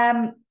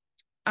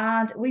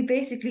 And we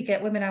basically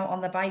get women out on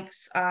the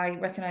bikes. I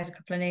recognise a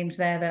couple of names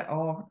there that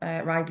are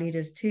ride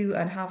leaders too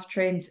and have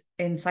trained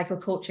in cycle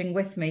coaching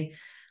with me.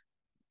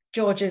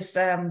 George is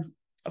from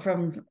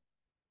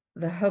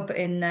the hub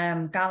in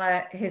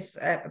Gala, his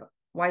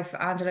wife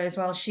Angela as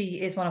well.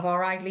 She is one of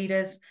our ride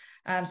leaders.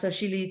 So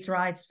she leads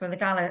rides for the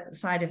Gala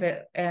side of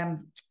it.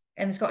 In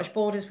the Scottish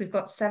Borders, we've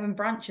got 7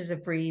 branches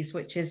of Breeze,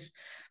 which is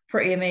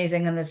pretty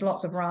amazing. And there's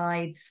lots of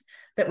rides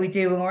that we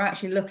do. And we're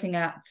actually looking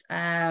at...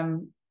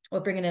 we're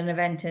bringing an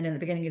event in the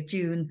beginning of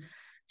June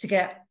to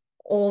get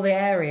all the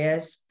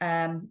areas.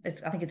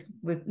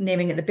 We're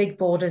naming it the Big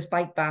Borders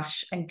Bike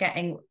Bash, and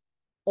getting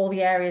all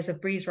the areas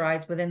of breeze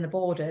rides within the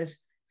borders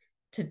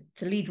to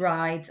lead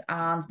rides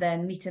and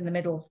then meet in the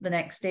middle the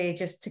next day,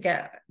 just to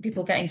get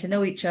people getting to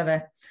know each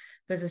other.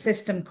 There's a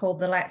system called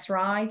the Let's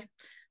Ride,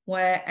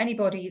 where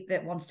anybody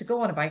that wants to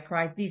go on a bike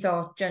ride, these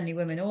are generally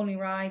women only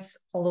rides,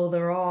 although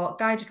there are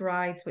guided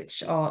rides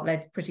which are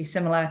led pretty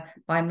similar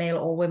by male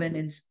or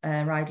women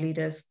and ride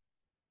leaders.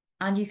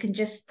 And you can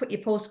just put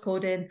your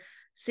postcode in,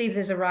 see if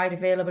there's a ride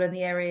available in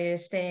the area you're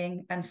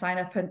staying, and sign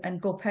up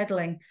and go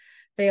pedaling.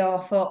 They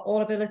are for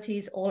all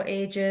abilities, all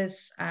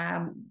ages.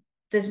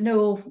 There's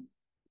no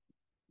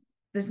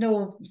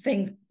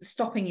thing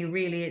stopping you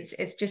really.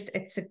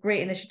 It's a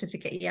great initiative to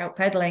get you out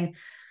pedaling.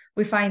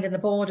 We find in the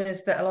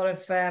Borders that a lot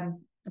of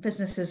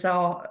businesses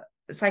are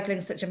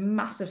cycling such a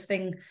massive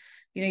thing.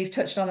 You know, you've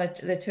touched on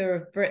the Tour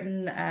of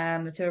Britain,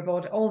 the Tour of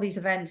Border, all these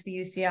events,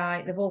 the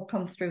UCI, they've all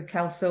come through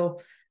Kelso.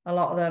 A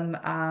lot of them.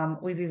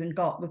 We've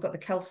got the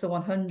Kelso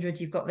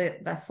 100. You've got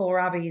the 4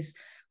 Abbeys,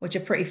 which are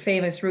pretty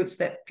famous routes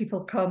that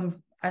people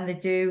come and they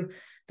do.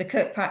 The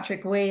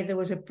Kirkpatrick Way, there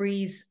was a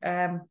breeze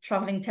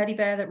travelling teddy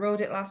bear that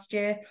rode it last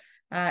year.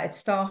 It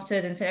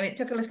started and it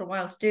took a little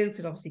while to do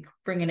because obviously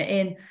bringing it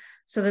in.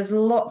 So there's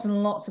lots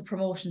and lots of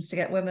promotions to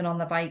get women on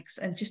the bikes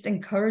and just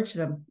encourage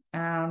them.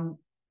 And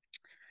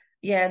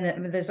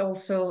there's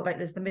also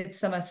there's the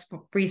Midsummer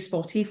Breeze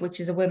Sportive,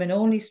 which is a women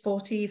only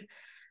sportive.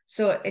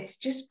 So it's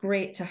just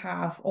great to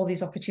have all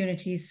these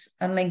opportunities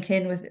and link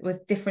in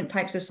with different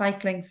types of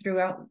cycling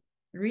throughout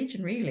the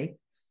region, really.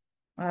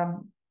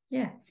 Fantastic.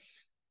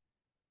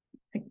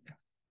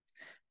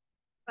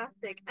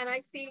 And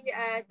I see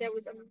there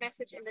was a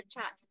message in the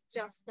chat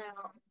just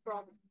now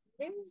from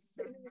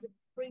Liz, who's a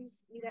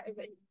breeze leader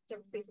over in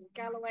Dumfries and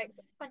Galloway. It's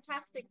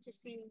fantastic to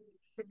see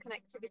the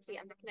connectivity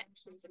and the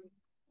connections and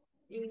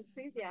the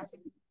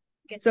enthusiasm.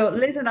 So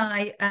Liz and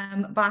I,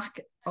 back,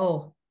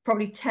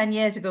 probably 10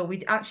 years ago,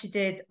 we actually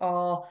did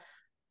our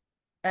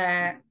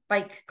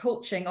bike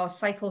coaching or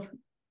cycle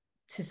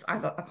to, I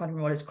can't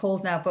remember what it's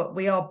called now, but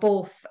we are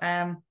both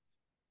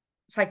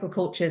cycle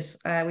coaches.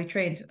 We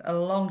trained a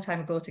long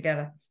time ago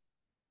together.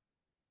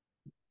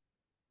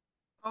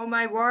 Oh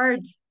my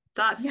word,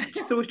 that's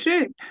so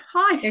true.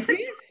 Hi. It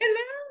is.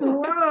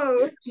 Hello.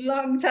 Whoa.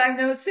 Long time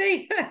no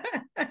see.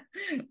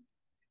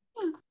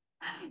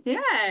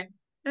 Yeah,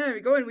 there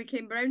we go. And we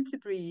came round to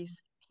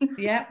Breeze.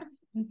 Yeah.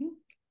 Mm-hmm.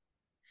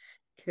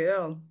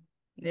 Cool.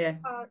 Yeah,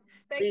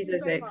 Thank Breeze you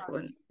is very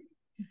excellent.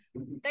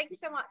 much. Thank you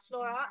so much,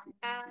 Laura.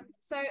 And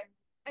so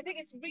I think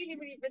it's really,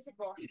 really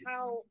visible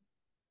how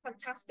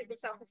fantastic the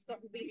South of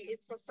Scotland really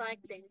is for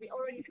cycling. We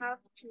already have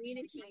the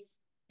communities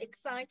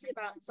excited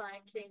about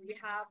cycling. We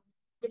have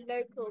the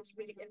locals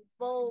really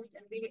involved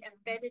and really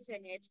embedded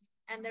in it.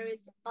 And there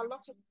is a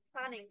lot of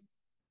planning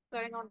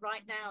going on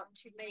right now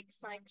to make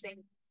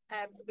cycling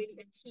really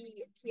a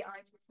key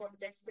item for the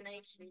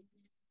destination.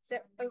 So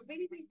a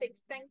really, really big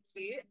thank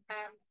you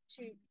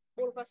to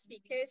all of our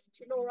speakers,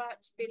 to Laura,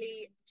 to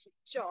Billy, to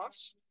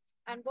Josh.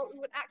 And what we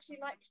would actually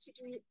like to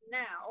do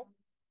now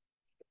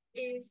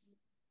is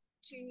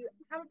to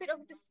have a bit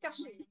of a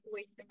discussion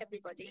with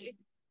everybody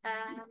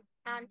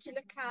and to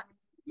look at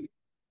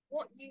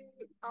what you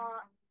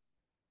are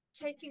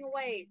taking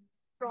away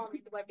from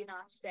the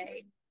webinar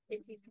today.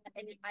 If you've had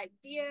any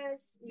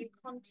ideas, new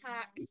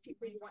contacts,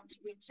 people you want to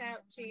reach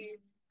out to,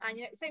 and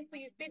same for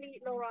you,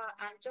 Billy, Laura,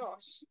 and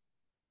Josh.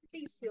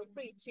 Please feel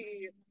free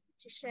to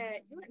share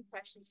your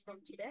impressions from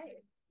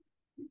today.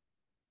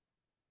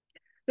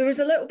 There was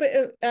a little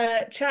bit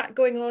of chat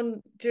going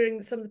on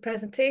during some of the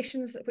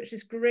presentations, which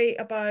is great,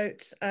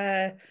 about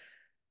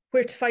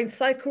where to find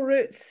cycle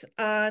routes.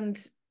 And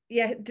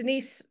yeah,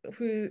 Denise,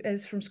 who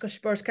is from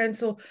Scottish Borders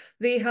Council,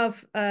 they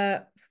have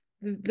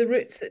the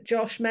routes that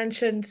Josh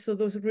mentioned. So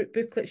those route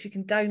booklets, you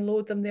can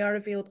download them. They are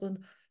available in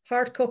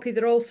hard copy.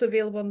 They're also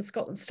available on the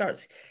Scotland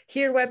Starts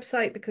Here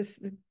website, because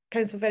the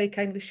council very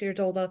kindly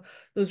shared all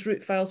those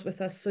route files with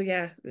us. So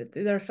yeah,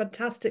 they're a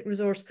fantastic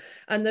resource.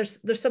 And there's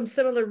some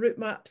similar route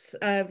maps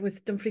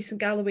with Dumfries and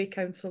Galloway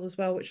Council as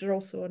well, which are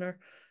also on our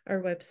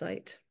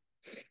website.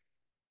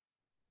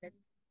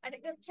 I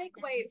think the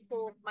takeaway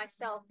for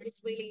myself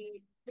is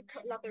really the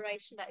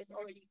collaboration that is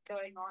already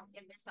going on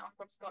in the south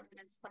of Scotland.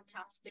 It's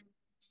fantastic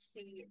to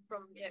see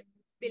from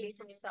Billy,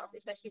 from yourself,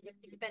 especially with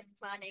the event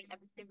planning,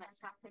 everything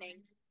that's happening.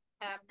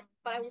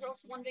 But I was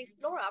also wondering,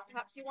 Laura,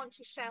 perhaps you want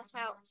to shout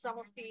out some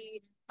of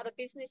the other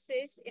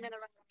businesses in and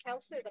around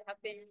Kelso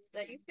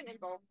that you've been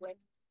involved with.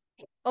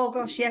 Oh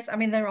gosh, yes. I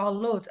mean, there are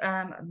loads.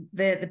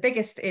 The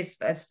biggest is,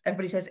 as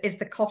everybody says, is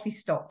the coffee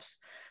stops.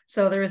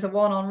 So there is a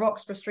one on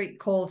Roxburgh Street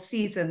called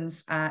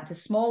Seasons. It's a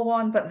small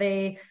one, but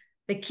they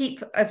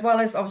keep, as well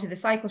as obviously the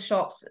cycle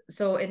shops.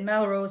 So in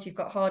Melrose, you've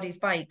got Hardy's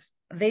Bikes.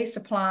 They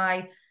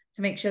supply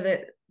to make sure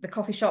that the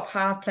coffee shop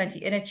has plenty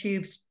inner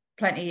tubes,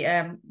 plenty.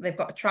 They've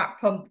got a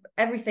track pump,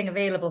 everything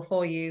available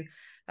for you.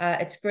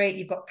 It's great.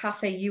 You've got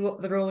Cafe U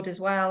up the road as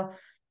well.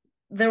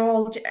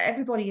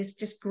 Everybody is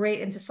just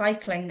great into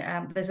cycling.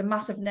 There's a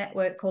massive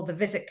network called the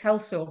Visit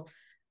Kelso,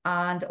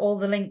 and all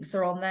the links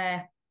are on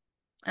there.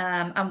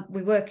 And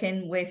we work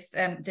in with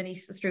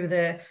Denise through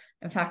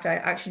in fact, I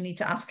actually need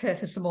to ask her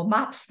for some more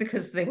maps,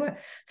 because they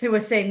were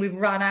saying we've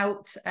ran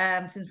out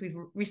since we've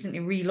recently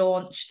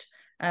relaunched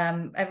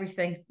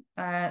everything.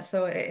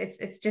 So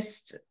it's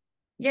just,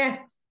 yeah,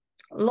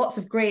 lots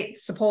of great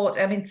support.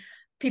 I mean,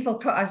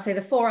 I'd say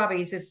the Four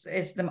Abbeys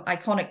is the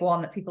iconic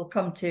one that people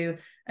come to,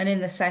 and in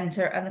the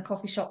centre, and the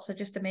coffee shops are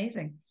just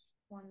amazing.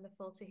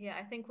 Wonderful to hear.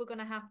 I think we're going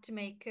to have to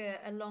make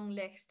a long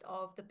list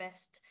of the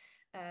best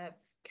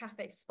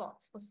cafe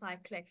spots for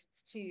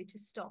cyclists to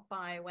stop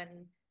by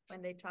when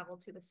they travel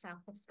to the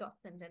south of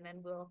Scotland, and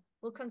then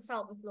we'll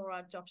consult with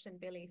Laura, Josh, and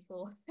Billy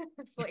for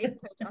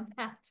input on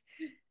that.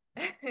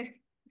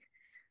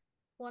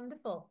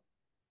 Wonderful.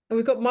 And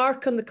we've got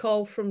Mark on the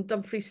call from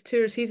Dumfries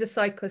Tours. He's a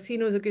cyclist. He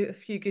knows a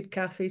few good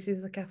cafes.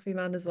 He's a cafe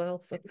man as well,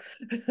 so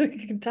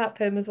you can tap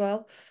him as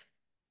well.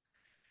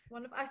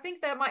 Wonderful. I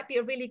think there might be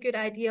a really good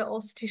idea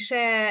also to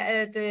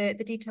share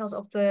the details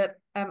of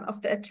some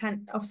of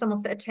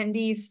the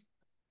attendees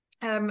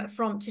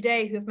from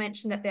today who have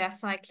mentioned that they are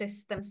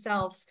cyclists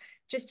themselves,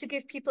 just to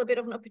give people a bit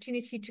of an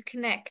opportunity to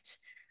connect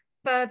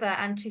further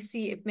and to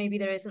see if maybe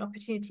there is an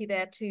opportunity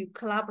there to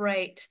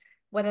collaborate,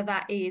 whether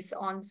that is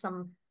on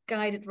some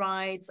guided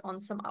rides,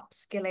 on some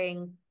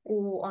upskilling,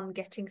 or on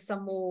getting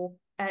some more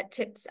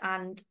tips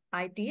and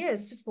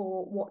ideas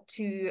for what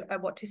to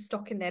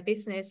stock in their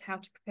business, how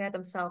to prepare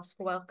themselves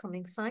for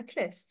welcoming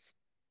cyclists.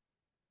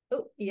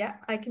 Oh, yeah,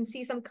 I can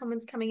see some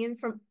comments coming in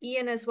from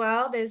Ian as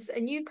well. There's a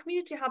new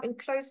community hub in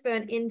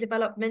Closeburn in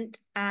development,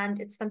 and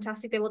it's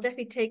fantastic. They will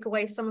definitely take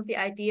away some of the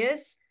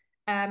ideas.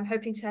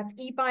 Hoping to have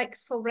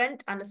e-bikes for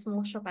rent and a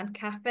small shop and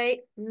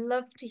cafe.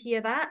 Love to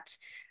hear that.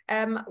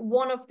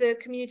 One of the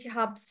community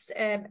hubs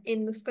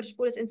in the Scottish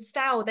Borders in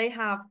Stow, they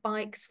have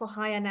bikes for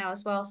hire now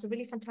as well. So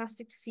really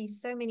fantastic to see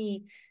so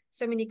many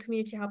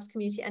community hubs,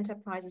 community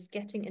enterprises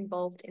getting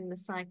involved in the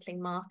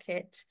cycling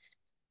market.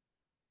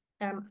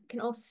 Can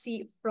also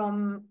see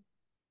from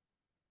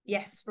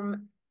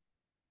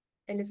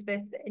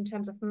Elizabeth, in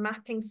terms of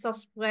mapping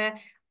software.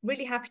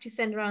 Really happy to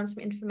send around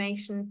some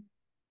information.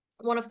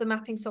 One of the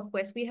mapping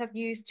softwares we have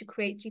used to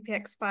create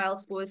GPX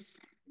files was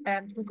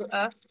Google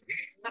Earth,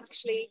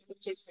 actually,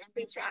 which is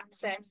free to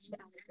access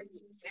and very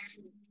easy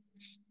to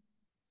use.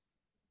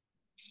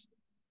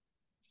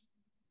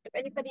 If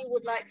anybody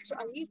would like to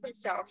unmute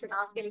themselves and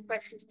ask any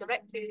questions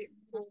directly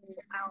for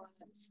our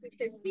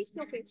speakers, please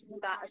feel free to do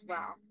that as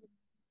well.